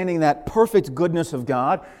understanding that perfect goodness of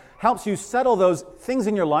God helps you settle those things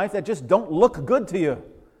in your life that just don't look good to you.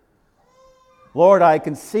 Lord, I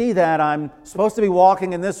can see that I'm supposed to be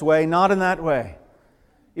walking in this way, not in that way.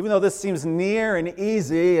 Even though this seems near and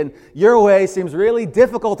easy and your way seems really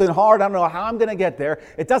difficult and hard, I don't know how I'm going to get there.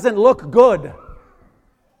 It doesn't look good.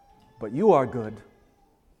 But you are good.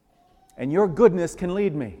 And your goodness can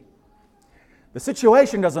lead me. The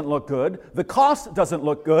situation doesn't look good. The cost doesn't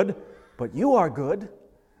look good. But you are good.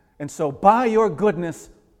 And so by your goodness,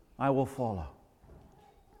 I will follow.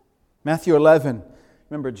 Matthew 11.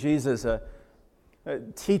 Remember Jesus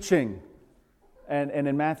teaching. And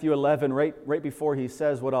in Matthew 11, right before he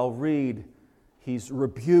says what I'll read, he's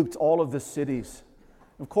rebuked all of the cities.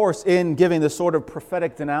 Of course, in giving this sort of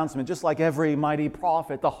prophetic denouncement, just like every mighty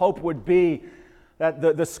prophet, the hope would be that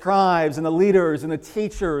the scribes and the leaders and the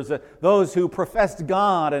teachers, those who professed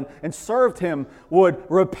God and served Him, would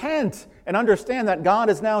repent and understand that God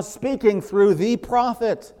is now speaking through the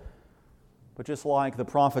prophet. But just like the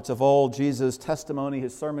prophets of old, Jesus' testimony,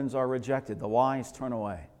 His sermons are rejected. The wise turn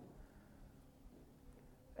away.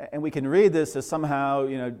 And we can read this as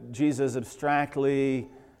somehow, Jesus abstractly,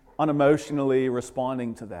 unemotionally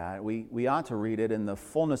responding to that. We ought to read it in the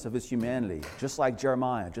fullness of His humanity, just like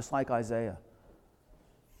Jeremiah, just like Isaiah.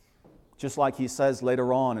 Just like He says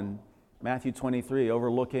later on in Matthew 23,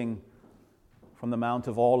 overlooking from the Mount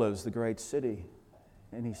of Olives, the great city.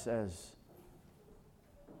 And He says,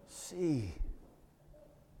 see,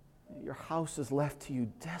 your house is left to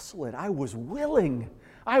you desolate. I was willing.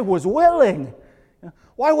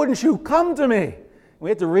 Why wouldn't you come to me?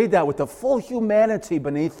 We have to read that with the full humanity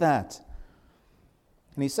beneath that.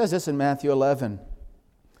 And He says this in Matthew 11.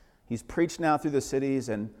 He's preached now through the cities,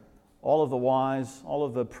 and all of the wise, all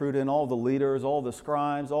of the prudent, all of the leaders, all the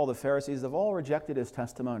scribes, all the Pharisees, they've all rejected His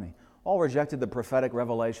testimony. All rejected the prophetic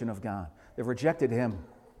revelation of God. They've rejected Him.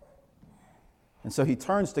 And so He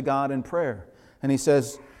turns to God in prayer. And He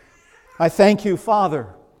says, I thank you,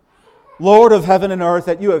 Father, Lord of heaven and earth,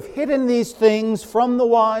 that you have hidden these things from the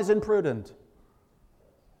wise and prudent.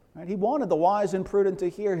 Right? He wanted the wise and prudent to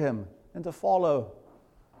hear Him and to follow.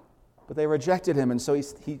 But they rejected Him, and so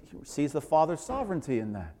he sees the Father's sovereignty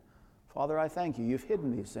in that. Father, I thank you. You've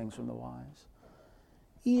hidden these things from the wise.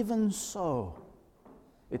 Even so,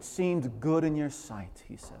 it seemed good in your sight,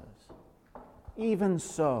 He says. Even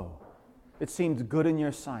so, it seemed good in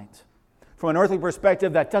your sight. From an earthly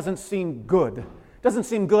perspective, that doesn't seem good. It doesn't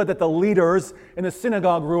seem good that the leaders and the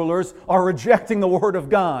synagogue rulers are rejecting the Word of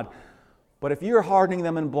God. But if you're hardening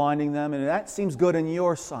them and blinding them, and that seems good in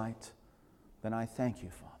your sight, then I thank you,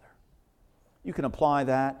 Father. You can apply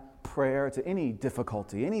that prayer to any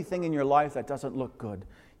difficulty, anything in your life that doesn't look good.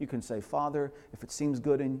 You can say, Father, if it seems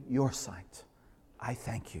good in your sight, I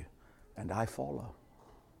thank you and I follow.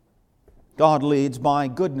 God leads by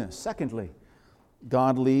goodness. Secondly,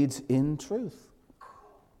 God leads in truth.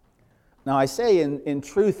 Now I say in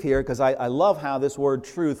truth here because I love how this word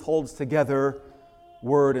truth holds together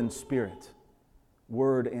word and spirit.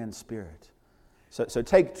 Word and spirit. So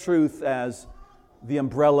take truth as the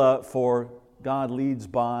umbrella for God leads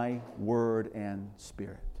by word and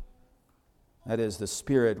spirit. That is, the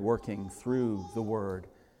Spirit working through the Word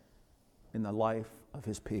in the life of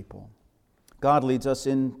His people. God leads us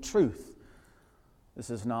in truth. This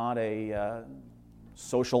is not a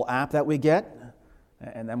social app that we get,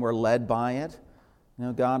 and then we're led by it.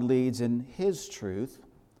 God leads in His truth,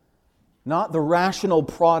 not the rational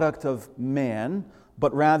product of man,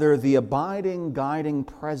 but rather the abiding, guiding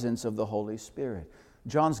presence of the Holy Spirit.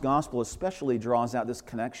 John's Gospel especially draws out this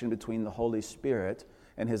connection between the Holy Spirit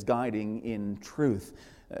and His guiding in truth.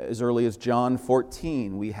 As early as John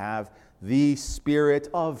 14, we have the Spirit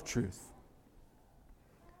of truth.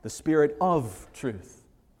 The Spirit of truth.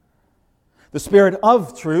 The Spirit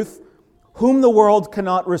of truth, whom the world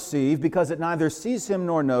cannot receive because it neither sees Him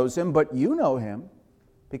nor knows Him, but you know Him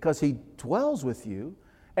because He dwells with you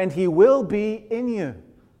and He will be in you.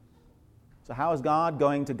 So how is God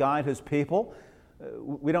going to guide His people?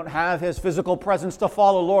 We don't have His physical presence to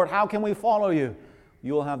follow. Lord, how can we follow you?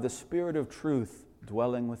 You will have the Spirit of truth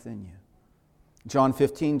dwelling within you. John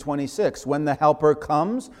 15:26, when the Helper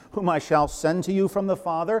comes, whom I shall send to you from the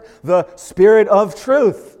Father, the Spirit of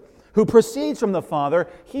truth, who proceeds from the Father,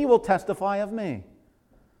 He will testify of me.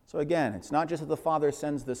 So again, it's not just that the Father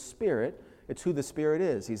sends the Spirit, it's who the Spirit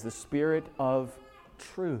is. He's the Spirit of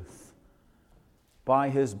truth. By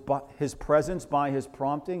His presence, by His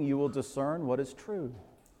prompting, you will discern what is true,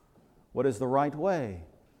 what is the right way.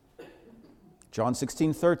 John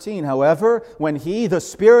 16:13, however, when He, the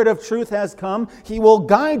Spirit of truth, has come, He will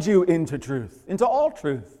guide you into truth, into all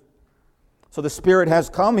truth. So the Spirit has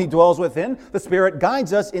come, He dwells within. The Spirit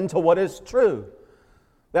guides us into what is true.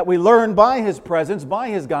 That we learn by His presence, by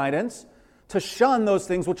His guidance, to shun those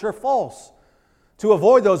things which are false, to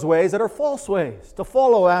avoid those ways that are false ways, to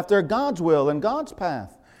follow after God's will and God's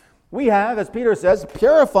path. We have, as Peter says,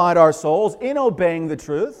 purified our souls in obeying the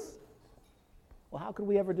truth. Well, how could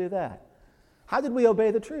we ever do that? How did we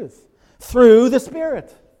obey the truth? Through the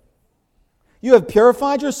Spirit. You have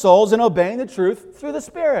purified your souls in obeying the truth through the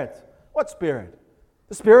Spirit. What Spirit?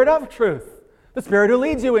 The Spirit of truth. The Spirit who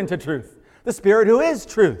leads you into truth. The Spirit who is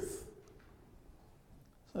truth.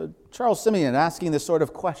 So Charles Simeon asking this sort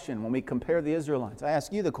of question when we compare the Israelites. I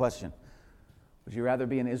ask you the question. Would you rather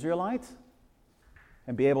be an Israelite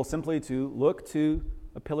and be able simply to look to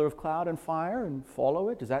a pillar of cloud and fire and follow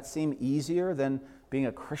it? Does that seem easier than being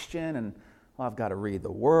a Christian and, well, I've got to read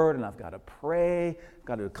the Word and I've got to pray, I've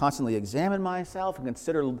got to constantly examine myself and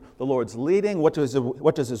consider the Lord's leading. What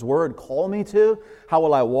does His Word call me to? How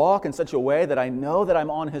will I walk in such a way that I know that I'm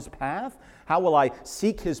on His path? How will I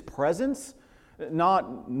seek His presence?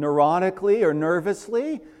 Not neurotically or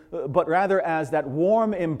nervously, but rather as that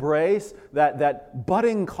warm embrace, that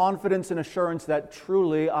budding confidence and assurance that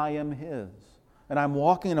truly I am His. And I'm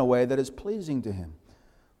walking in a way that is pleasing to Him.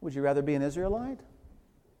 Would you rather be an Israelite?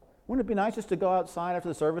 Wouldn't it be nice just to go outside after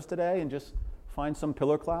the service today and just find some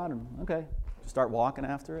pillar cloud and, okay, just start walking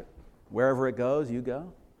after it? Wherever it goes, you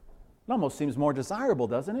go. It almost seems more desirable,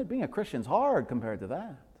 doesn't it? Being a Christian's hard compared to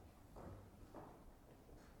that.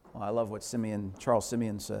 Well, I love what Charles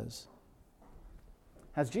Simeon says.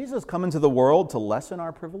 Has Jesus come into the world to lessen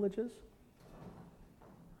our privileges?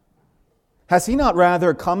 Has He not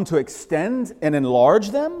rather come to extend and enlarge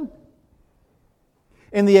them?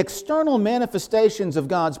 In the external manifestations of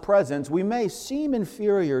God's presence, we may seem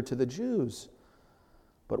inferior to the Jews,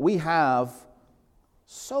 but we have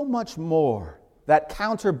so much more that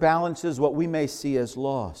counterbalances what we may see as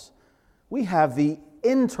loss. We have the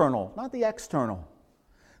internal, not the external,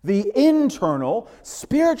 the internal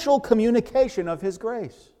spiritual communication of His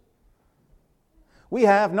grace. We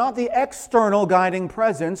have not the external guiding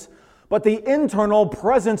presence, but the internal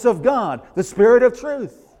presence of God, the Spirit of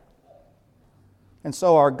truth. And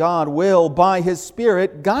so our God will, by His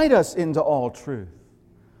Spirit, guide us into all truth.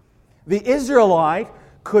 The Israelite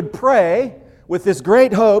could pray with this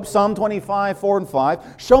great hope, Psalm 25, 4 and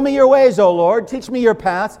 5, "Show me your ways, O Lord, teach me your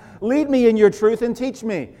paths, lead me in your truth and teach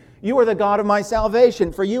me. You are the God of my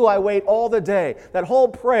salvation. For you I wait all the day." That whole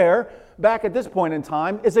prayer, back at this point in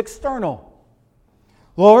time, is external.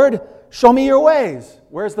 Lord, show me your ways.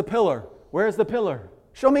 Where's the pillar? Where's the pillar?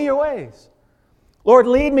 Show me your ways. Lord,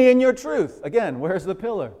 lead me in your truth. Again, where's the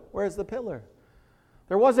pillar? Where's the pillar?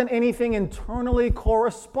 There wasn't anything internally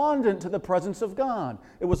correspondent to the presence of God.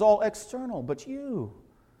 It was all external. But you,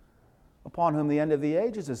 upon whom the end of the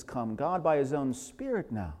ages has come, God by His own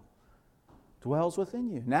Spirit now dwells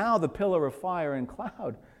within you. Now the pillar of fire and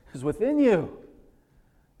cloud is within you,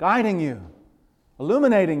 guiding you,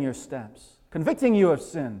 illuminating your steps, convicting you of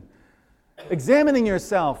sin, examining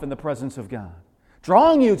yourself in the presence of God,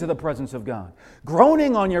 drawing you to the presence of God,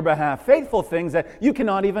 groaning on your behalf, faithful things that you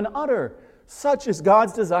cannot even utter. Such is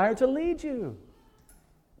God's desire to lead you.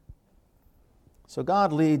 So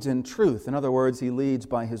God leads in truth. In other words, He leads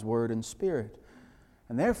by His Word and Spirit.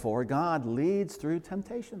 And therefore, God leads through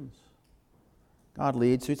temptations. God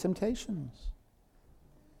leads through temptations.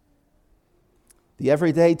 The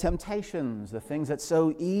everyday temptations, the things that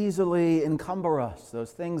so easily encumber us,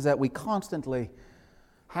 those things that we constantly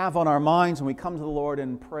have on our minds when we come to the Lord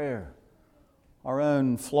in prayer, our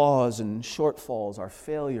own flaws and shortfalls, our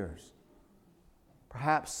failures,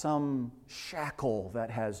 perhaps some shackle that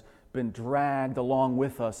has been dragged along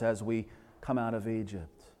with us as we come out of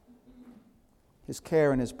Egypt. His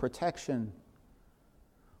care and His protection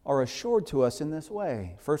are assured to us in this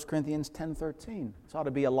way. 1 Corinthians 10:13. This ought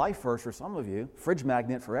to be a life verse for some of you, fridge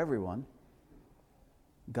magnet for everyone.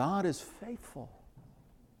 God is faithful.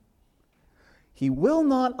 He will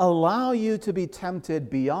not allow you to be tempted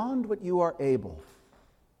beyond what you are able,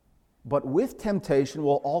 but with temptation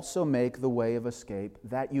will also make the way of escape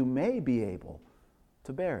that you may be able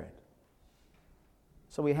to bear it.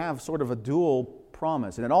 So we have sort of a dual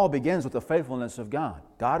promise, and it all begins with the faithfulness of God.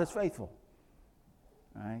 God is faithful.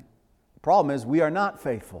 Right? The problem is we are not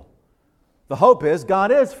faithful. The hope is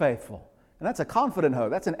God is faithful. And that's a confident hope.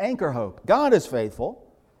 That's an anchor hope. God is faithful.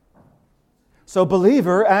 So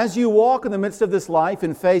believer, as you walk in the midst of this life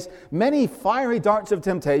and face many fiery darts of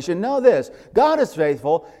temptation, know this: God is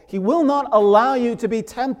faithful. He will not allow you to be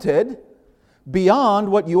tempted beyond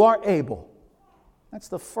what you are able. That's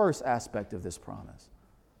the first aspect of this promise.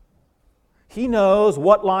 He knows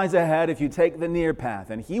what lies ahead if you take the near path,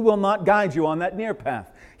 and He will not guide you on that near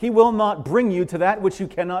path. He will not bring you to that which you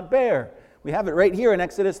cannot bear. We have it right here in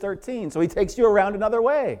Exodus 13. So He takes you around another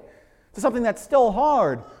way to something that's still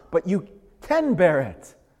hard, but you can bear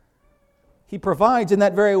it. He provides in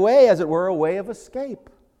that very way, as it were, a way of escape.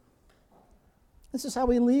 This is how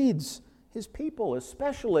he leads his people,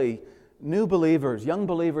 especially new believers, young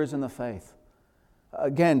believers in the faith.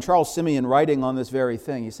 Again, Charles Simeon, writing on this very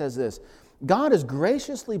thing, he says this: God is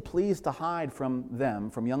graciously pleased to hide from them,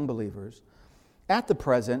 from young believers, at the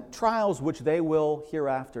present, trials which they will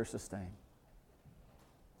hereafter sustain,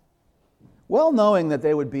 well knowing that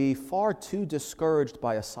they would be far too discouraged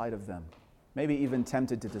by a sight of them, maybe even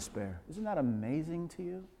tempted to despair. Isn't that amazing to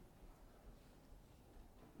you?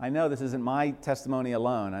 I know this isn't my testimony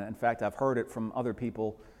alone. In fact, I've heard it from other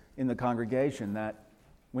people in the congregation that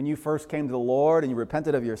when you first came to the Lord and you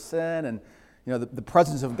repented of your sin, and the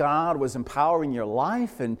presence of God was empowering your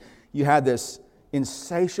life, and you had this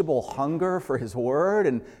insatiable hunger for His Word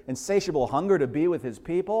and insatiable hunger to be with His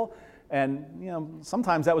people. And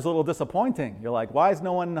sometimes that was a little disappointing. You're like, why is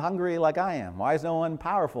no one hungry like I am? Why is no one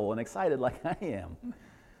powerful and excited like I am?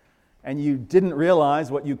 And you didn't realize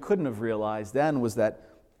what you couldn't have realized then was that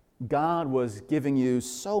God was giving you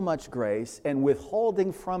so much grace and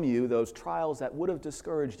withholding from you those trials that would have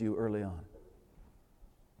discouraged you early on.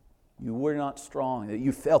 You were not strong.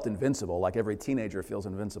 You felt invincible, like every teenager feels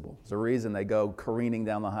invincible. There's a reason they go careening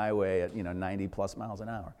down the highway at 90 plus miles an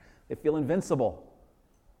hour. They feel invincible.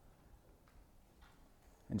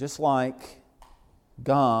 And just like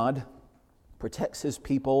God protects His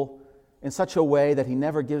people in such a way that He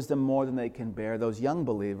never gives them more than they can bear, those young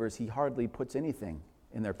believers, He hardly puts anything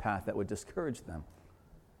in their path that would discourage them.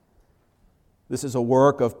 This is a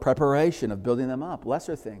work of preparation, of building them up,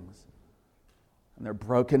 lesser things. And they're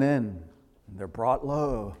broken in, and they're brought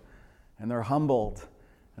low, and they're humbled.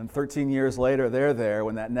 And 13 years later, they're there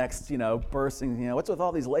when that next, bursting, what's with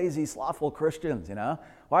all these lazy, slothful Christians,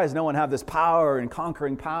 Why does no one have this power and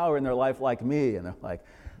conquering power in their life like me? And they're like,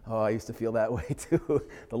 oh, I used to feel that way too.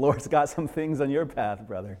 The Lord's got some things on your path,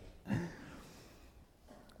 brother.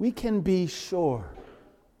 We can be sure,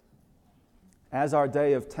 as our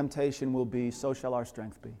day of temptation will be, so shall our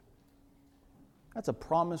strength be. That's a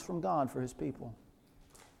promise from God for His people.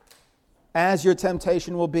 As your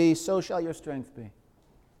temptation will be, so shall your strength be.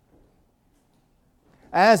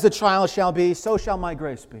 As the trial shall be, so shall my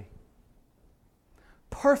grace be.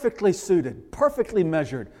 Perfectly suited, perfectly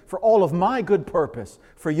measured for all of my good purpose,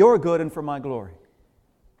 for your good and for my glory.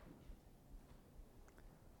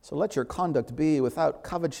 So let your conduct be without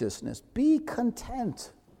covetousness. Be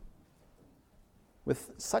content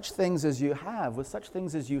with such things as you have, with such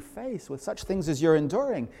things as you face, with such things as you're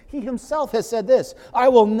enduring. He Himself has said this: I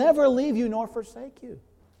will never leave you nor forsake you.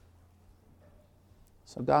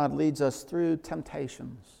 So God leads us through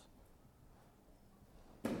temptations.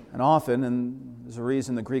 And often, and there's a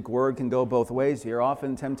reason the Greek word can go both ways here,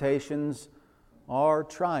 often temptations are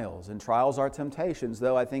trials, and trials are temptations,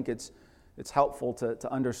 though I think it's helpful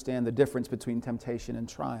to understand the difference between temptation and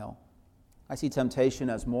trial. I see temptation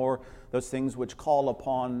as more those things which call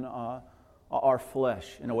upon our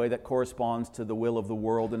flesh in a way that corresponds to the will of the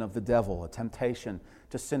world and of the devil, a temptation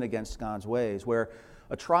to sin against God's ways, where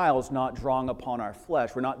a trial is not drawing upon our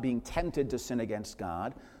flesh. We're not being tempted to sin against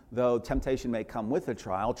God, though temptation may come with a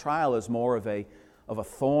trial. Trial is more of a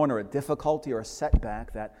thorn or a difficulty or a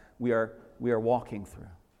setback that we are walking through.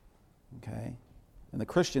 Okay? And the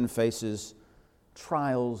Christian faces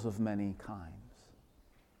trials of many kinds.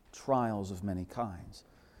 Trials of many kinds.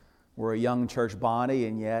 We're a young church body,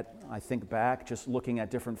 and yet I think back just looking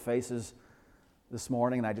at different faces this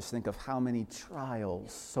morning, and I just think of how many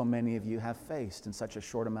trials so many of you have faced in such a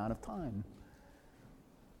short amount of time.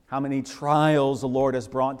 How many trials the Lord has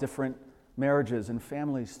brought different marriages and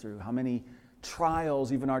families through. How many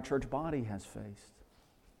trials even our church body has faced.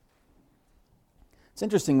 It's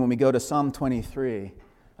interesting when we go to Psalm 23. I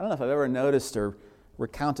don't know if I've ever noticed or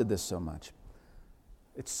recounted this so much.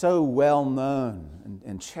 It's so well known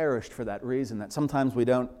and cherished for that reason that sometimes we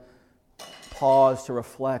don't pause to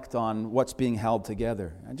reflect on what's being held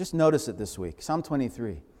together. I just noticed it this week. Psalm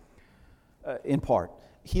 23, in part.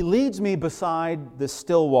 He leads me beside the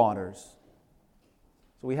still waters.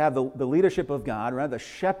 So we have the leadership of God, right? The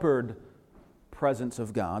shepherd presence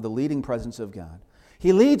of God, the leading presence of God.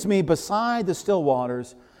 He leads me beside the still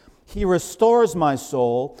waters. He restores my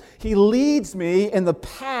soul. He leads me in the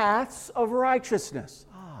paths of righteousness.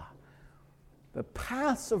 The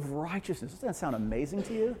paths of righteousness. Doesn't that sound amazing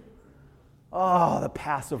to you? Oh, the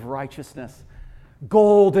paths of righteousness.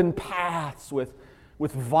 Golden paths with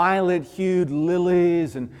violet-hued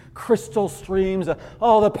lilies and crystal streams.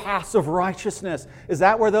 Oh, the paths of righteousness. Is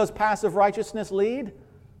that where those paths of righteousness lead?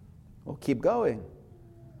 Well, keep going.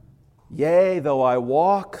 Yea, though I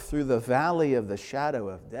walk through the valley of the shadow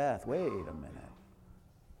of death. Wait a minute.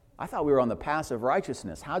 I thought we were on the paths of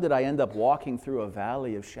righteousness. How did I end up walking through a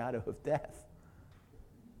valley of shadow of death?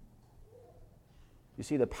 You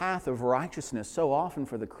see, the path of righteousness so often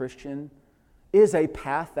for the Christian is a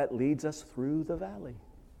path that leads us through the valley.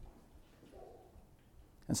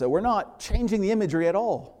 And so we're not changing the imagery at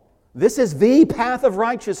all. This is the path of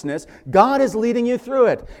righteousness. God is leading you through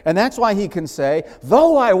it. And that's why he can say,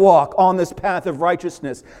 though I walk on this path of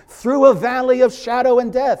righteousness through a valley of shadow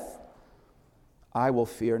and death, I will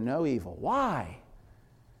fear no evil. Why?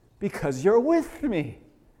 Because you're with me.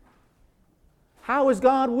 How is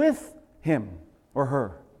God with him or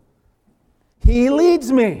her? He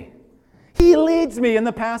leads me. He leads me in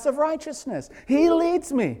the path of righteousness. He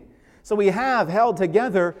leads me. So we have held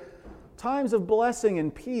together times of blessing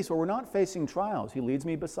and peace where we're not facing trials. He leads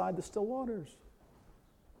me beside the still waters.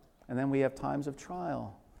 And then we have times of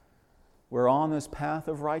trial. We're on this path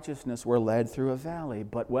of righteousness. We're led through a valley.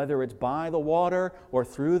 But whether it's by the water or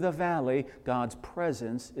through the valley, God's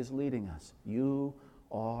presence is leading us. You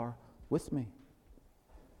are with me.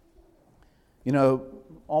 You know,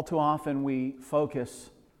 all too often we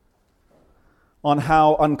focus on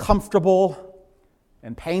how uncomfortable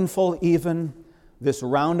and painful even this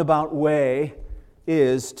roundabout way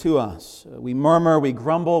is to us. We murmur, we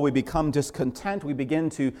grumble, we become discontent, we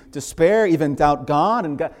begin to despair, even doubt God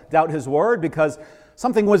and doubt His Word because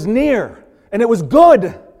something was near and it was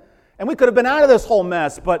good and we could have been out of this whole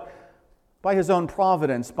mess, but by His own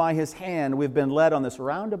providence, by His hand, we've been led on this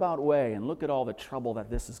roundabout way, and look at all the trouble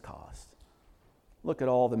that this has caused. Look at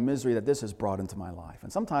all the misery that this has brought into my life.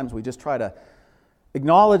 And sometimes we just try to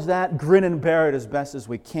acknowledge that, grin and bear it as best as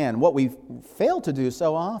we can. What we fail to do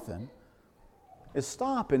so often is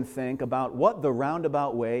stop and think about what the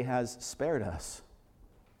roundabout way has spared us.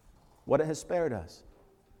 What it has spared us.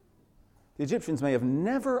 The Egyptians may have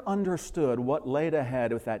never understood what laid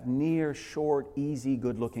ahead with that near, short, easy,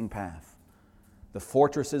 good-looking path. The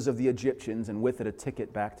fortresses of the Egyptians, and with it a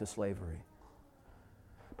ticket back to slavery.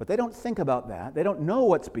 But they don't think about that. They don't know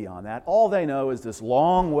what's beyond that. All they know is this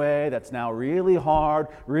long way that's now really hard,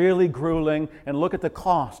 really grueling, and look at the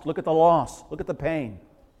cost, look at the loss, look at the pain.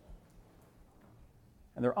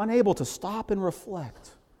 And they're unable to stop and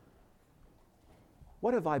reflect.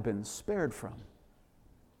 What have I been spared from?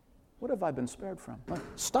 What have I been spared from?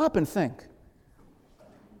 Stop and think.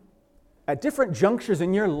 At different junctures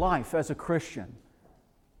in your life as a Christian,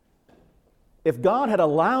 if God had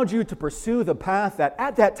allowed you to pursue the path that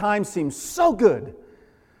at that time seemed so good,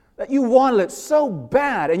 that you wanted it so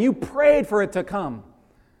bad, and you prayed for it to come,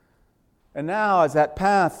 and now as that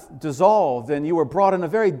path dissolved and you were brought on a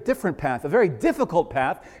very different path, a very difficult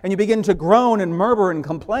path, and you begin to groan and murmur and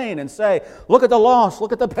complain and say, look at the loss,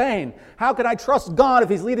 look at the pain. How can I trust God if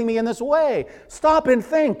He's leading me in this way? Stop and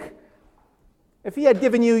think. If He had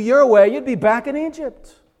given you your way, you'd be back in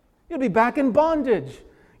Egypt. You'd be back in bondage.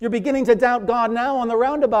 You're beginning to doubt God now on the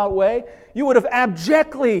roundabout way. You would have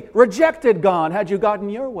abjectly rejected God had you gotten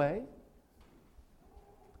your way.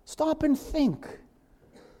 Stop and think.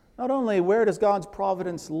 Not only where does God's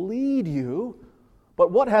providence lead you, but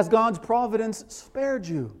what has God's providence spared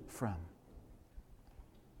you from?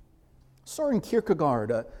 Søren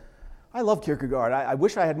Kierkegaard. I love Kierkegaard. I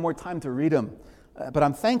wish I had more time to read him. But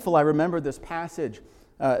I'm thankful I remembered this passage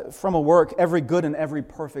from a work, Every Good and Every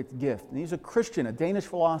Perfect Gift. And he's a Christian, a Danish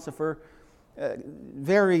philosopher,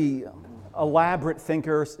 very elaborate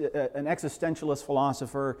thinker, an existentialist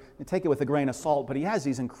philosopher. You take it with a grain of salt, but he has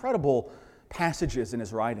these incredible passages in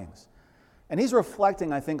his writings. And he's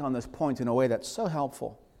reflecting, I think, on this point in a way that's so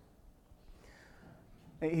helpful.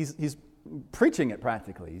 He's preaching it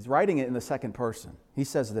practically. He's writing it in the second person. He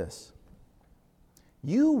says this: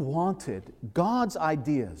 you wanted God's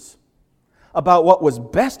ideas about what was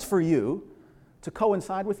best for you to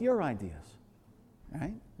coincide with your ideas.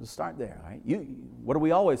 Right? Let's start there. Right? What do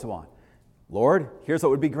we always want? Lord, here's what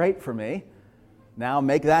would be great for me. Now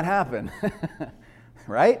make that happen.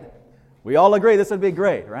 Right? We all agree this would be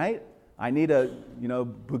great, right? I need a,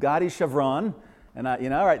 Bugatti Chevron, and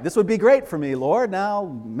all right, this would be great for me, Lord. Now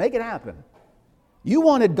make it happen. You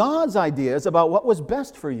wanted God's ideas about what was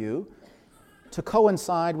best for you to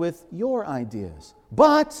coincide with your ideas.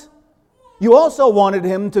 But you also wanted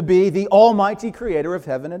Him to be the almighty creator of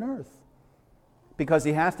heaven and earth, because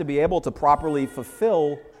He has to be able to properly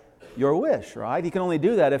fulfill your wish, right? He can only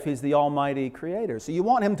do that if He's the almighty creator. So you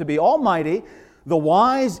want Him to be almighty, the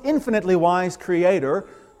wise, infinitely wise creator,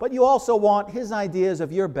 but you also want His ideas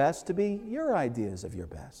of your best to be your ideas of your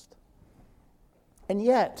best. And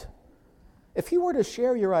yet, if He were to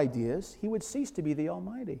share your ideas, He would cease to be the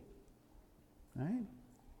almighty, right?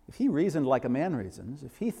 If He reasoned like a man reasons,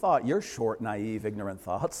 if He thought your short, naive, ignorant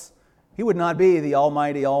thoughts, He would not be the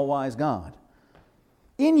almighty, all-wise God.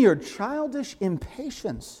 In your childish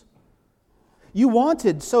impatience, You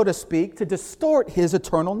wanted, so to speak, to distort his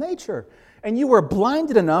eternal nature. And you were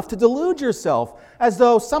blinded enough to delude yourself, as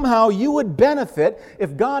though somehow you would benefit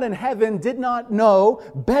if God in heaven did not know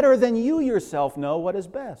better than you yourself know what is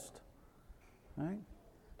best. Right?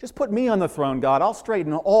 Just put me on the throne, God. I'll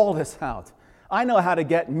straighten all this out. I know how to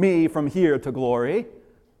get me from here to glory.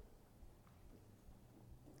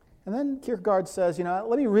 And then Kierkegaard says,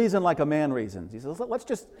 let me reason like a man reasons. He says, let's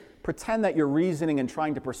just pretend that you're reasoning and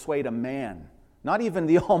trying to persuade a man. Not even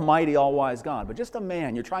the almighty, all-wise God, but just a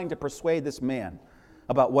man. You're trying to persuade this man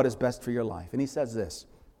about what is best for your life. And he says this,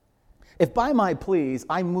 if by my pleas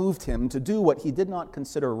I moved him to do what he did not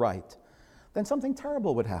consider right, then something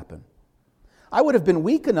terrible would happen. I would have been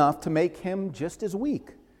weak enough to make him just as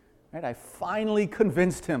weak. Right? I finally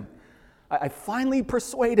convinced him. I finally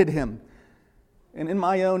persuaded him. And in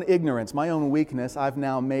my own ignorance, my own weakness, I've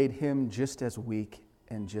now made him just as weak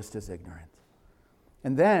and just as ignorant.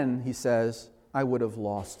 And then, he says, I would have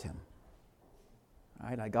lost him.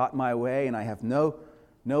 Right? I got my way, and I have no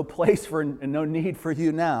place for and no need for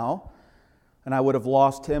you now. And I would have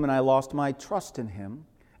lost him, and I lost my trust in him.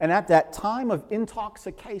 And at that time of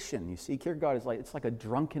intoxication, you see, Kierkegaard is it's like a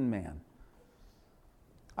drunken man.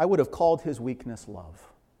 I would have called his weakness love.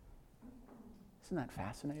 Isn't that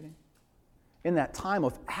fascinating? In that time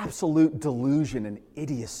of absolute delusion and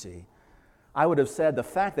idiocy, I would have said the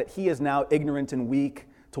fact that he is now ignorant and weak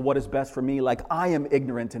to what is best for me, like I am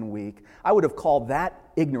ignorant and weak, I would have called that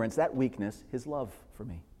ignorance, that weakness, his love for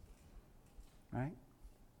me. Right?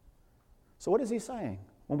 So what is he saying?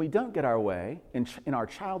 When we don't get our way, in our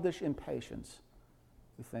childish impatience,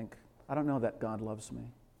 we think, I don't know that God loves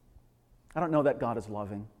me. I don't know that God is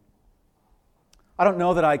loving. I don't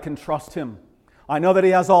know that I can trust him. I know that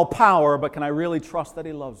he has all power, but can I really trust that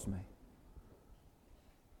he loves me?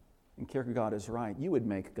 And Kierkegaard is right. You would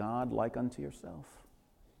make God like unto yourself.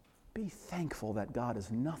 Be thankful that God is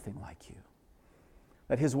nothing like you.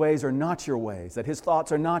 That his ways are not your ways. That his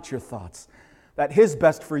thoughts are not your thoughts. That his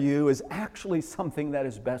best for you is actually something that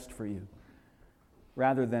is best for you,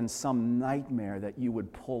 rather than some nightmare that you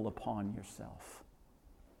would pull upon yourself.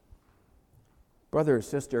 Brother or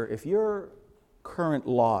sister, if your current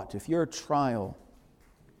lot, if your trial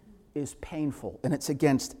is painful and it's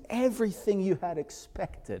against everything you had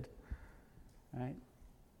expected, right?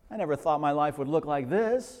 I never thought my life would look like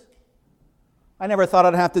this. I never thought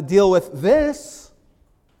I'd have to deal with this.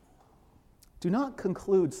 Do not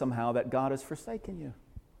conclude somehow that God has forsaken you.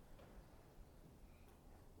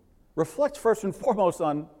 Reflect first and foremost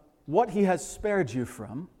on what he has spared you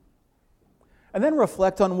from, and then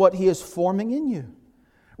reflect on what he is forming in you.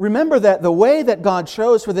 Remember that the way that God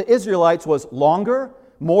chose for the Israelites was longer,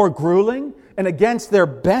 more grueling, and against their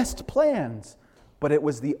best plans, but it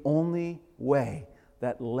was the only way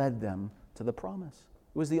that led them to the promise.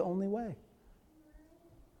 It was the only way.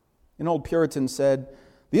 An old Puritan said,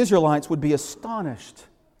 the Israelites would be astonished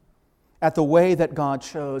at the way that God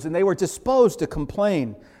chose, and they were disposed to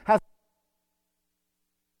complain.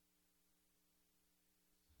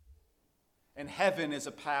 And heaven is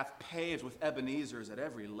a path paved with Ebenezer's at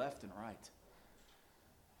every left and right.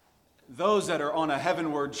 Those that are on a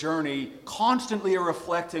heavenward journey constantly are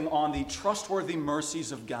reflecting on the trustworthy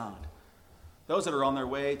mercies of God. Those that are on their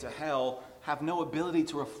way to hell have no ability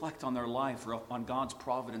to reflect on their life or on God's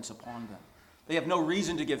providence upon them. They have no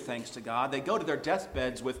reason to give thanks to God. They go to their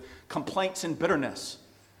deathbeds with complaints and bitterness.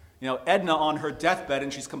 Edna on her deathbed,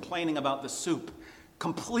 and she's complaining about the soup,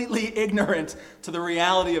 completely ignorant to the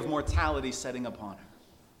reality of mortality setting upon her.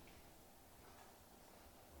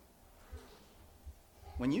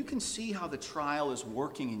 When you can see how the trial is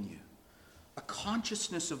working in you, a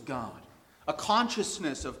consciousness of God, a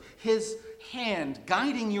consciousness of his hand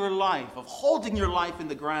guiding your life, of holding your life in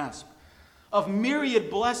the grasp, of myriad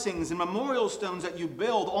blessings and memorial stones that you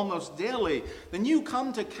build almost daily, then you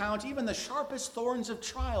come to count even the sharpest thorns of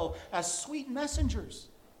trial as sweet messengers.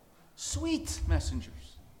 Sweet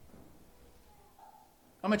messengers.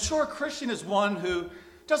 A mature Christian is one who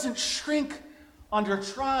doesn't shrink under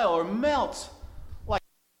trial or melt like...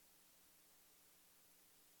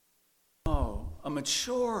 No, a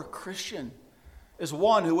mature Christian is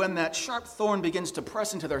one who, when that sharp thorn begins to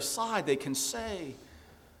press into their side, they can say,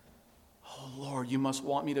 oh, Lord, you must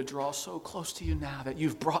want me to draw so close to you now that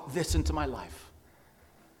you've brought this into my life.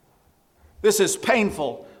 This is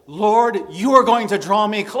painful. Lord, you are going to draw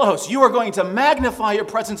me close. You are going to magnify your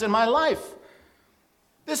presence in my life.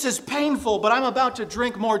 This is painful, but I'm about to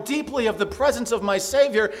drink more deeply of the presence of my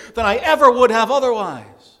Savior than I ever would have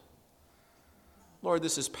otherwise. Lord,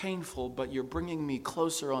 this is painful, but you're bringing me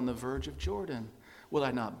closer on the verge of Jordan. Will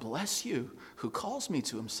I not bless you who calls me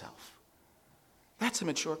to himself? That's a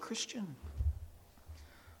mature Christian.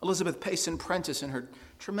 Elizabeth Payson Prentice in her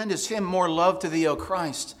tremendous hymn, More Love to Thee, O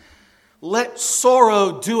Christ. Let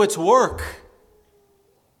sorrow do its work.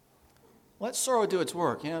 Let sorrow do its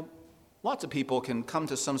work. Lots of people can come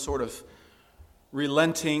to some sort of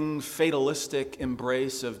relenting, fatalistic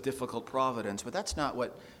embrace of difficult providence, but that's not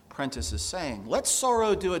what Prentice is saying. Let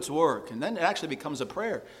sorrow do its work. And then it actually becomes a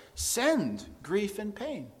prayer. Send grief and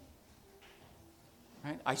pain.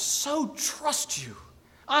 Right? I so trust you.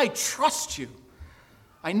 I trust you.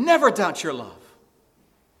 I never doubt your love.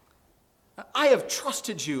 I have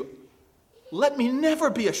trusted you. Let me never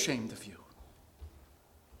be ashamed of you.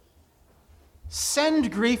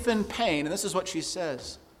 Send grief and pain. And this is what she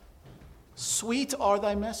says. Sweet are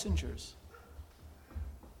thy messengers.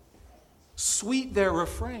 Sweet their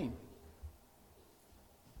refrain.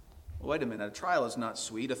 Wait a minute. A trial is not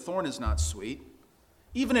sweet. A thorn is not sweet.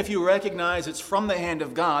 Even if you recognize it's from the hand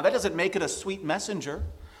of God, that doesn't make it a sweet messenger.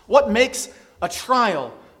 What makes a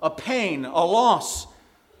trial, a pain, a loss,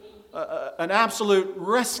 an absolute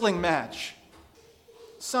wrestling match,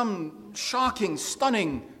 some shocking,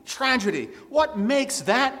 stunning tragedy? What makes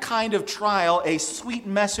that kind of trial a sweet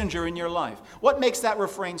messenger in your life? What makes that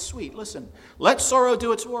refrain sweet? Listen, let sorrow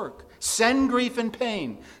do its work. Send grief and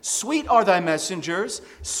pain. Sweet are thy messengers,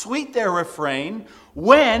 sweet their refrain,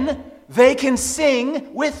 when they can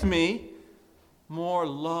sing with me, more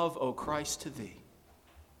love, O Christ, to thee.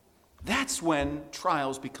 That's when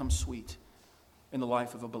trials become sweet in the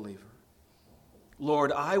life of a believer.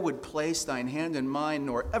 Lord, I would place thine hand in mine,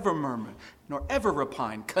 nor ever murmur, nor ever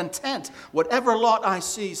repine, content whatever lot I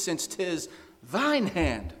see, since 'tis thine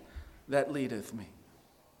hand that leadeth me.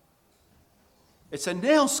 It's a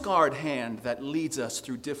nail-scarred hand that leads us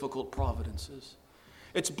through difficult providences.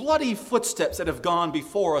 It's bloody footsteps that have gone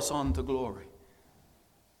before us on to glory.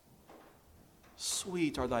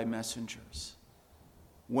 Sweet are thy messengers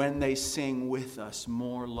when they sing with us,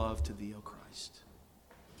 more love to thee, O Christ.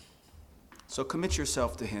 So commit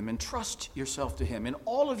yourself to him and trust yourself to him. In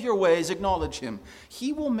all of your ways, acknowledge him.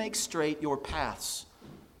 He will make straight your paths.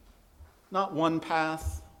 Not one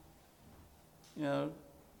path,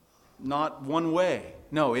 not one way.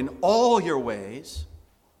 No, in all your ways,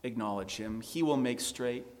 acknowledge him. He will make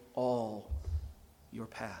straight all your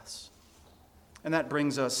paths. And that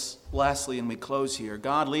brings us, lastly, and we close here,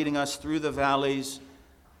 God leading us through the valleys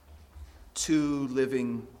to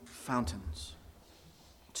living fountains.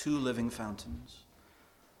 Two living fountains.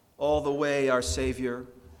 All the way our Savior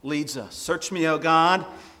leads us. Search me, O God,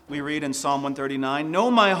 we read in Psalm 139. Know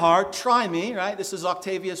my heart, try me, right? This is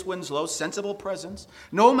Octavius Winslow's sensible presence.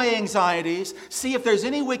 Know my anxieties. See if there's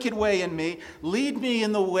any wicked way in me. Lead me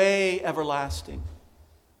in the way everlasting.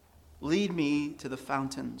 Lead me to the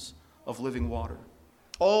fountains of living water.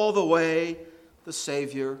 All the way the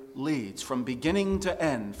Savior leads, from beginning to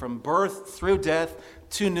end, from birth through death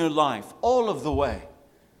to new life. All of the way.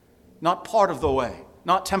 Not part of the way,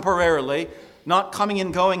 not temporarily, not coming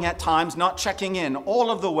and going at times, not checking in. All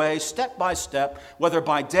of the way, step by step, whether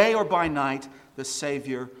by day or by night, the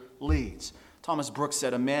Savior leads. Thomas Brooks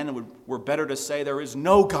said, a man were better to say there is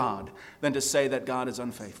no God than to say that God is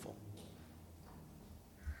unfaithful.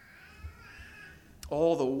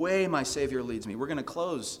 All the way my Savior leads me. We're going to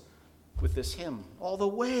close with this hymn. All the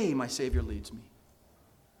way my Savior leads me.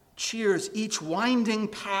 Cheers each winding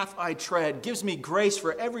path I tread, gives me grace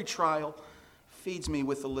for every trial, feeds me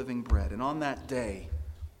with the living bread. And on that day,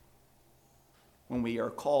 when we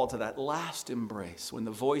are called to that last embrace, when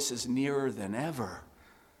the voice is nearer than ever,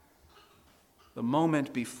 the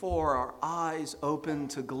moment before our eyes open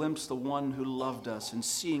to glimpse the one who loved us and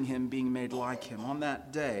seeing him being made like him, on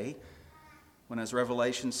that day, when, as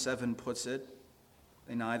Revelation 7 puts it,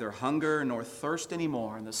 they neither hunger nor thirst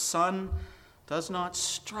anymore, and the sun does not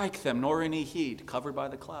strike them, nor any heat, covered by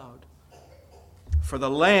the cloud. For the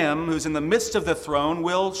Lamb who's in the midst of the throne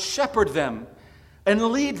will shepherd them and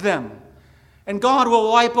lead them, and God will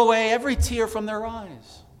wipe away every tear from their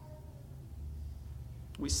eyes.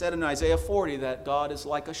 We said in Isaiah 40 that God is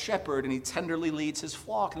like a shepherd, and he tenderly leads his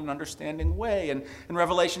flock in an understanding way. And in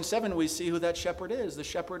Revelation 7, we see who that shepherd is. The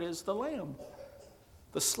shepherd is the Lamb.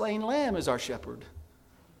 The slain Lamb is our shepherd.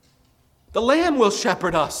 The Lamb will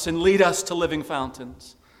shepherd us and lead us to living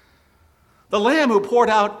fountains. The Lamb who poured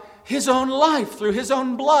out his own life through his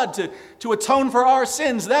own blood to atone for our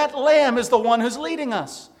sins, that Lamb is the one who's leading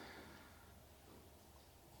us.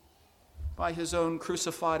 By his own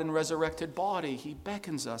crucified and resurrected body, he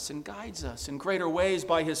beckons us and guides us in greater ways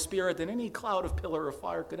by his Spirit than any cloud of pillar or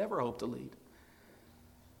fire could ever hope to lead.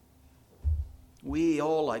 We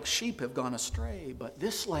all like sheep have gone astray, but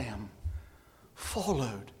this Lamb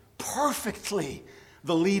followed perfectly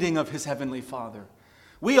the leading of his heavenly Father.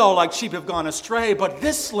 We all like sheep have gone astray, but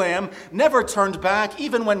this lamb never turned back,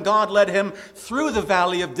 even when God led him through the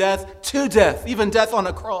valley of death to death, even death on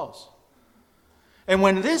a cross. And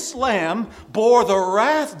when this lamb bore the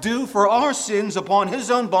wrath due for our sins upon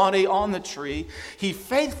his own body on the tree, he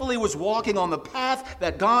faithfully was walking on the path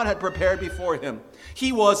that God had prepared before him.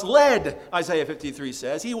 He was led, Isaiah 53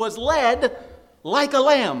 says, he was led like a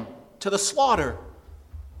lamb to the slaughter,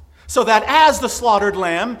 so that as the slaughtered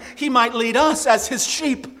lamb, he might lead us as his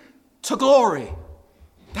sheep to glory.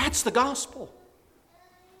 That's the gospel.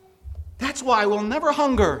 That's why we'll never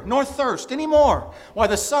hunger nor thirst anymore. Why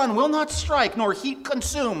the sun will not strike nor heat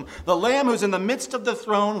consume. The Lamb who's in the midst of the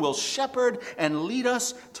throne will shepherd and lead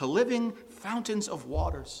us to living fountains of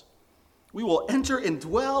waters. We will enter and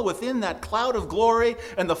dwell within that cloud of glory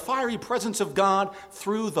and the fiery presence of God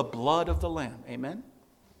through the blood of the Lamb. Amen?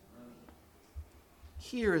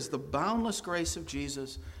 Here is the boundless grace of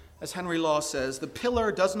Jesus. As Henry Law says, the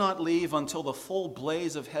pillar does not leave until the full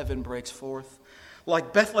blaze of heaven breaks forth.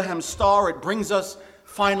 Like Bethlehem's star, it brings us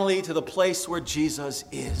finally to the place where Jesus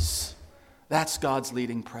is. That's God's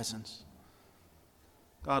leading presence.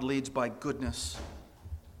 God leads by goodness,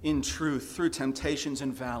 in truth, through temptations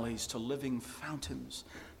and valleys to living fountains.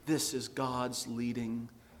 This is God's leading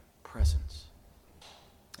presence.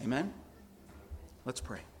 Amen? Let's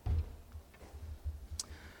pray.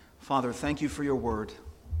 Father, thank you for your word.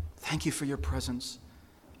 Thank you for your presence.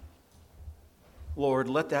 Lord,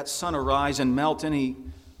 let that sun arise and melt any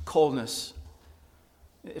coldness.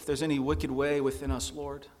 If there's any wicked way within us,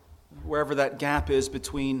 Lord, wherever that gap is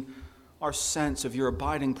between our sense of your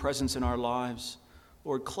abiding presence in our lives,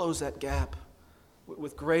 Lord, close that gap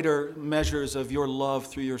with greater measures of your love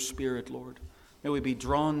through your Spirit, Lord. May we be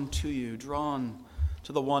drawn to you, drawn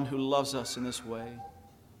to the one who loves us in this way.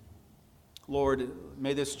 Lord,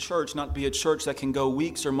 may this church not be a church that can go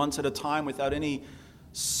weeks or months at a time without any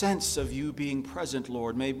sense of you being present,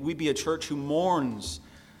 Lord. May we be a church who mourns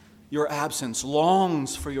your absence,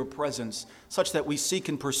 longs for your presence, such that we seek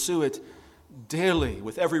and pursue it daily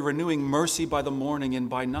with every renewing mercy by the morning and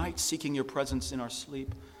by night, seeking your presence in our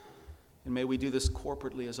sleep. And may we do this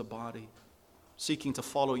corporately as a body, seeking to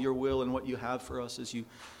follow your will and what you have for us as you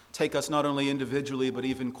take us not only individually but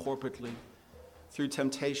even corporately through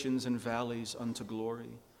temptations and valleys unto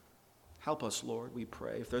glory. Help us, Lord, we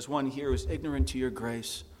pray. If there's one here who's ignorant to your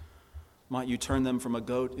grace, might you turn them from a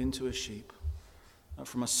goat into a sheep,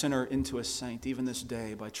 from a sinner into a saint, even this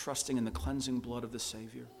day, by trusting in the cleansing blood of the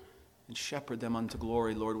Savior, and shepherd them unto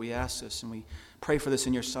glory. Lord, we ask this and we pray for this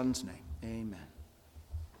in your Son's name. Amen.